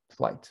or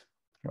flight,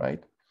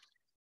 right?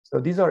 So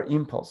these are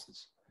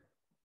impulses.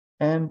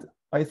 And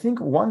I think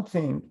one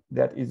thing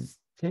that is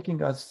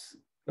taking us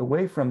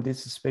away from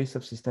this space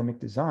of systemic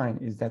design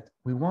is that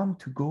we want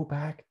to go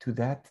back to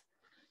that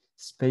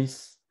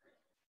space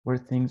where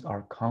things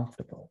are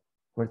comfortable,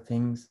 where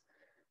things,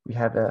 we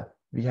have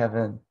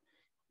an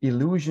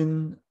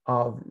illusion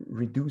of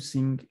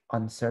reducing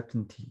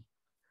uncertainty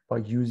by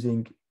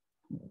using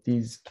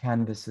these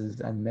canvases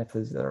and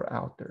methods that are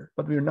out there,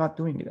 but we're not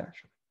doing it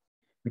actually.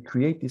 We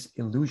create this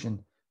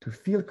illusion to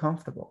feel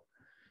comfortable.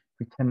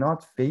 We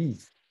cannot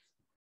face,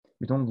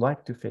 we don't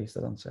like to face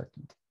that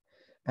uncertainty.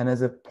 And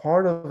as a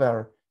part of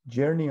our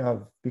journey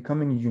of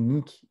becoming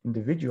unique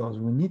individuals,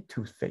 we need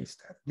to face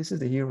that. This is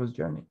the hero's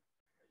journey.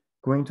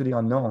 Going to the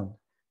unknown,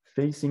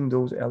 facing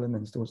those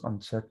elements, those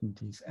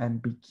uncertainties,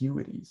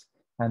 ambiguities,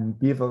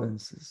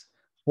 ambivalences,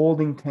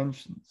 holding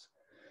tensions.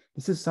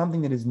 This is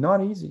something that is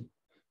not easy.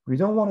 We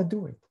don't want to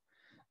do it.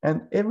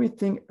 And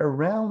everything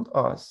around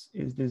us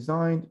is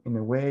designed in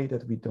a way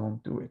that we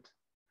don't do it.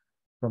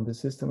 From the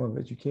system of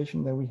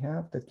education that we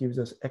have that gives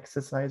us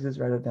exercises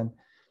rather than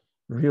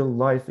real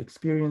life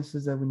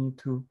experiences that we need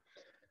to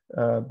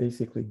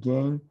basically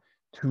gain,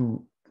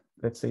 to,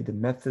 let's say, the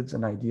methods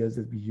and ideas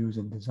that we use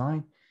in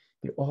design,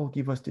 they all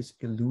give us this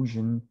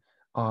illusion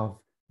of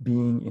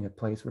being in a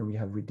place where we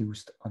have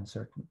reduced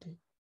uncertainty.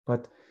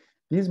 But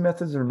these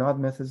methods are not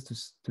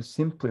methods to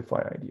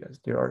simplify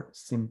ideas. They are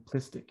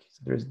simplistic.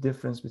 So there's a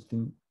difference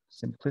between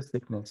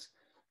simplisticness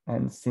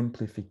and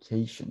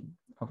simplification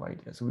of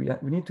ideas. So we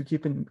need to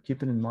keep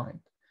it in mind.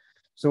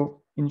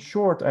 So in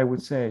short, I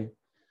would say,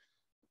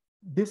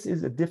 this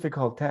is a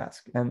difficult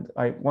task. And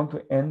I want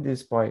to end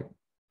this by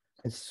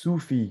a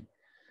Sufi,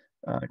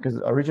 because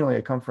originally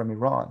I come from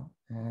Iran,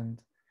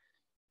 and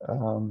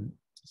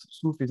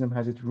Sufism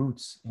has its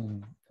roots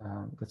in,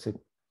 let's say,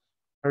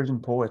 Persian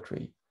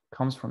poetry,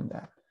 comes from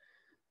that.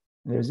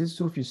 And there's this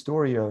Sufi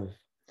story of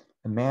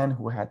a man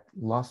who had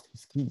lost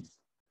his keys,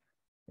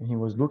 and he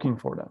was looking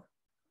for them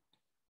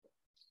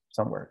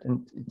somewhere.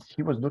 And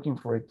he was looking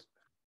for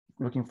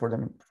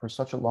them for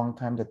such a long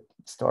time that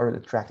it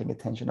started attracting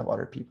attention of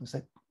other people. He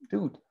said,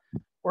 dude,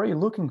 what are you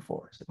looking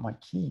for? He said, my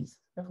keys,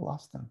 I've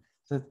lost them.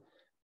 He said,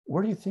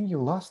 where do you think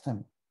you lost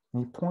them?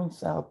 And he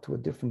points out to a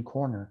different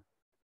corner.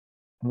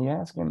 And he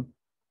asked him,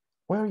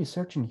 why are you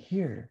searching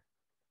here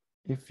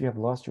if you have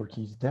lost your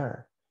keys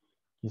there?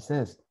 He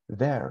says,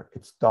 there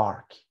it's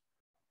dark.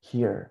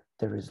 Here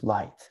there is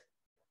light.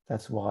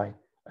 That's why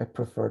I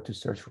prefer to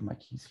search for my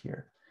keys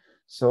here.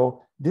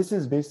 So this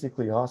is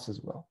basically us as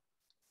well.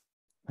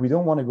 We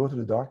don't want to go to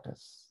the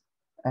darkness.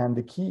 And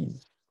the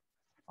keys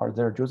are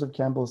there. Joseph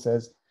Campbell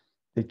says,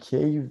 the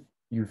cave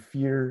you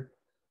fear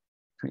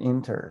to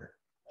enter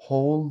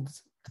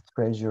holds the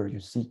treasure you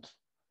seek.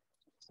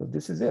 So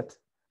this is it.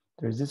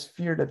 There's this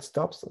fear that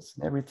stops us,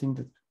 and everything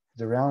that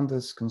is around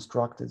us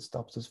constructed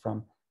stops us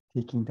from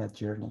taking that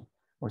journey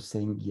or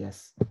saying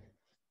yes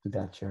to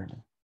that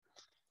journey.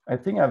 I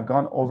think I've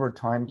gone over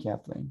time,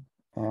 Kathleen,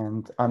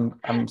 and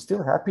I'm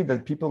still happy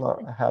that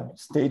people have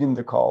stayed in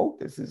the call.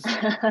 This is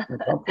an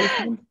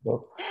accomplishment.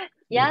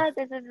 Yeah,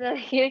 this is a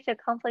huge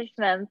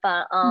accomplishment,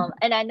 but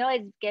and I know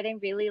it's getting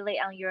really late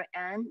on your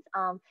end.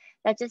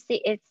 Let's just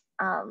see if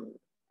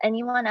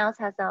anyone else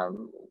has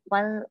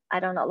one, I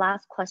don't know,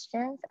 last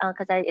questions,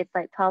 because it's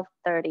like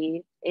 12:30.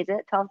 Is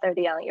it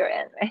 12:30 on your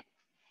end, right?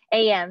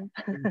 AM.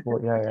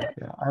 Yeah.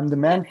 I'm the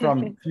man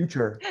from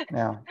future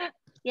now.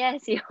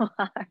 Yes, you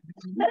are.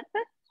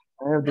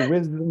 I have the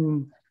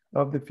wisdom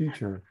of the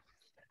future.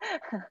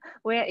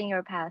 We're in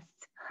your past.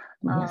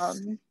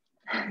 Yes.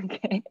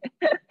 Okay.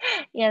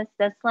 Yes,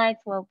 the slides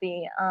will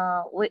be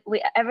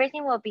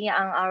everything will be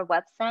on our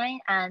website,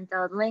 and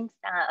the links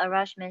that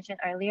Arash mentioned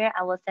earlier,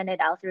 I will send it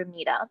out through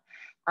Meetup.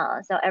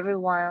 So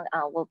everyone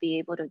will be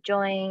able to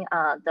join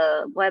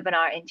the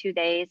webinar in 2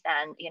 days.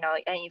 And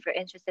and if you're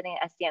interested in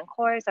SDN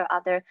course or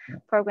other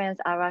programs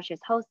Arash is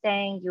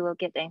hosting, you will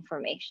get the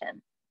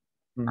information.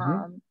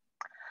 Mm-hmm.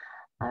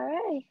 All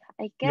right,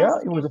 I guess. Yeah,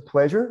 it was a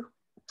pleasure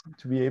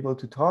to be able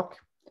to talk.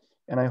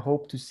 And I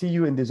hope to see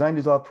you in Design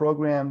Dissolve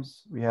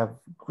programs. We have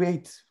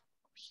great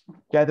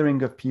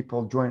gathering of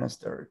people join us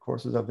there.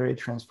 Courses are very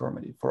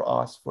transformative for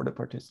us, for the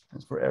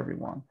participants, for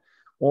everyone.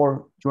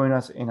 Or join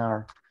us in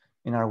our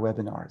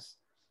webinars.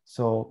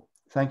 So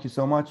thank you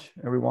so much,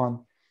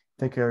 everyone.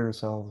 Take care of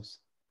yourselves,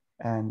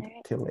 and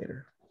till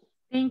later.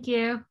 Thank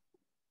you.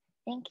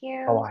 Thank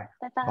you. Bye-bye.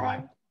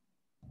 Bye-bye.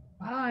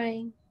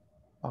 Bye.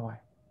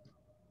 Bye-bye.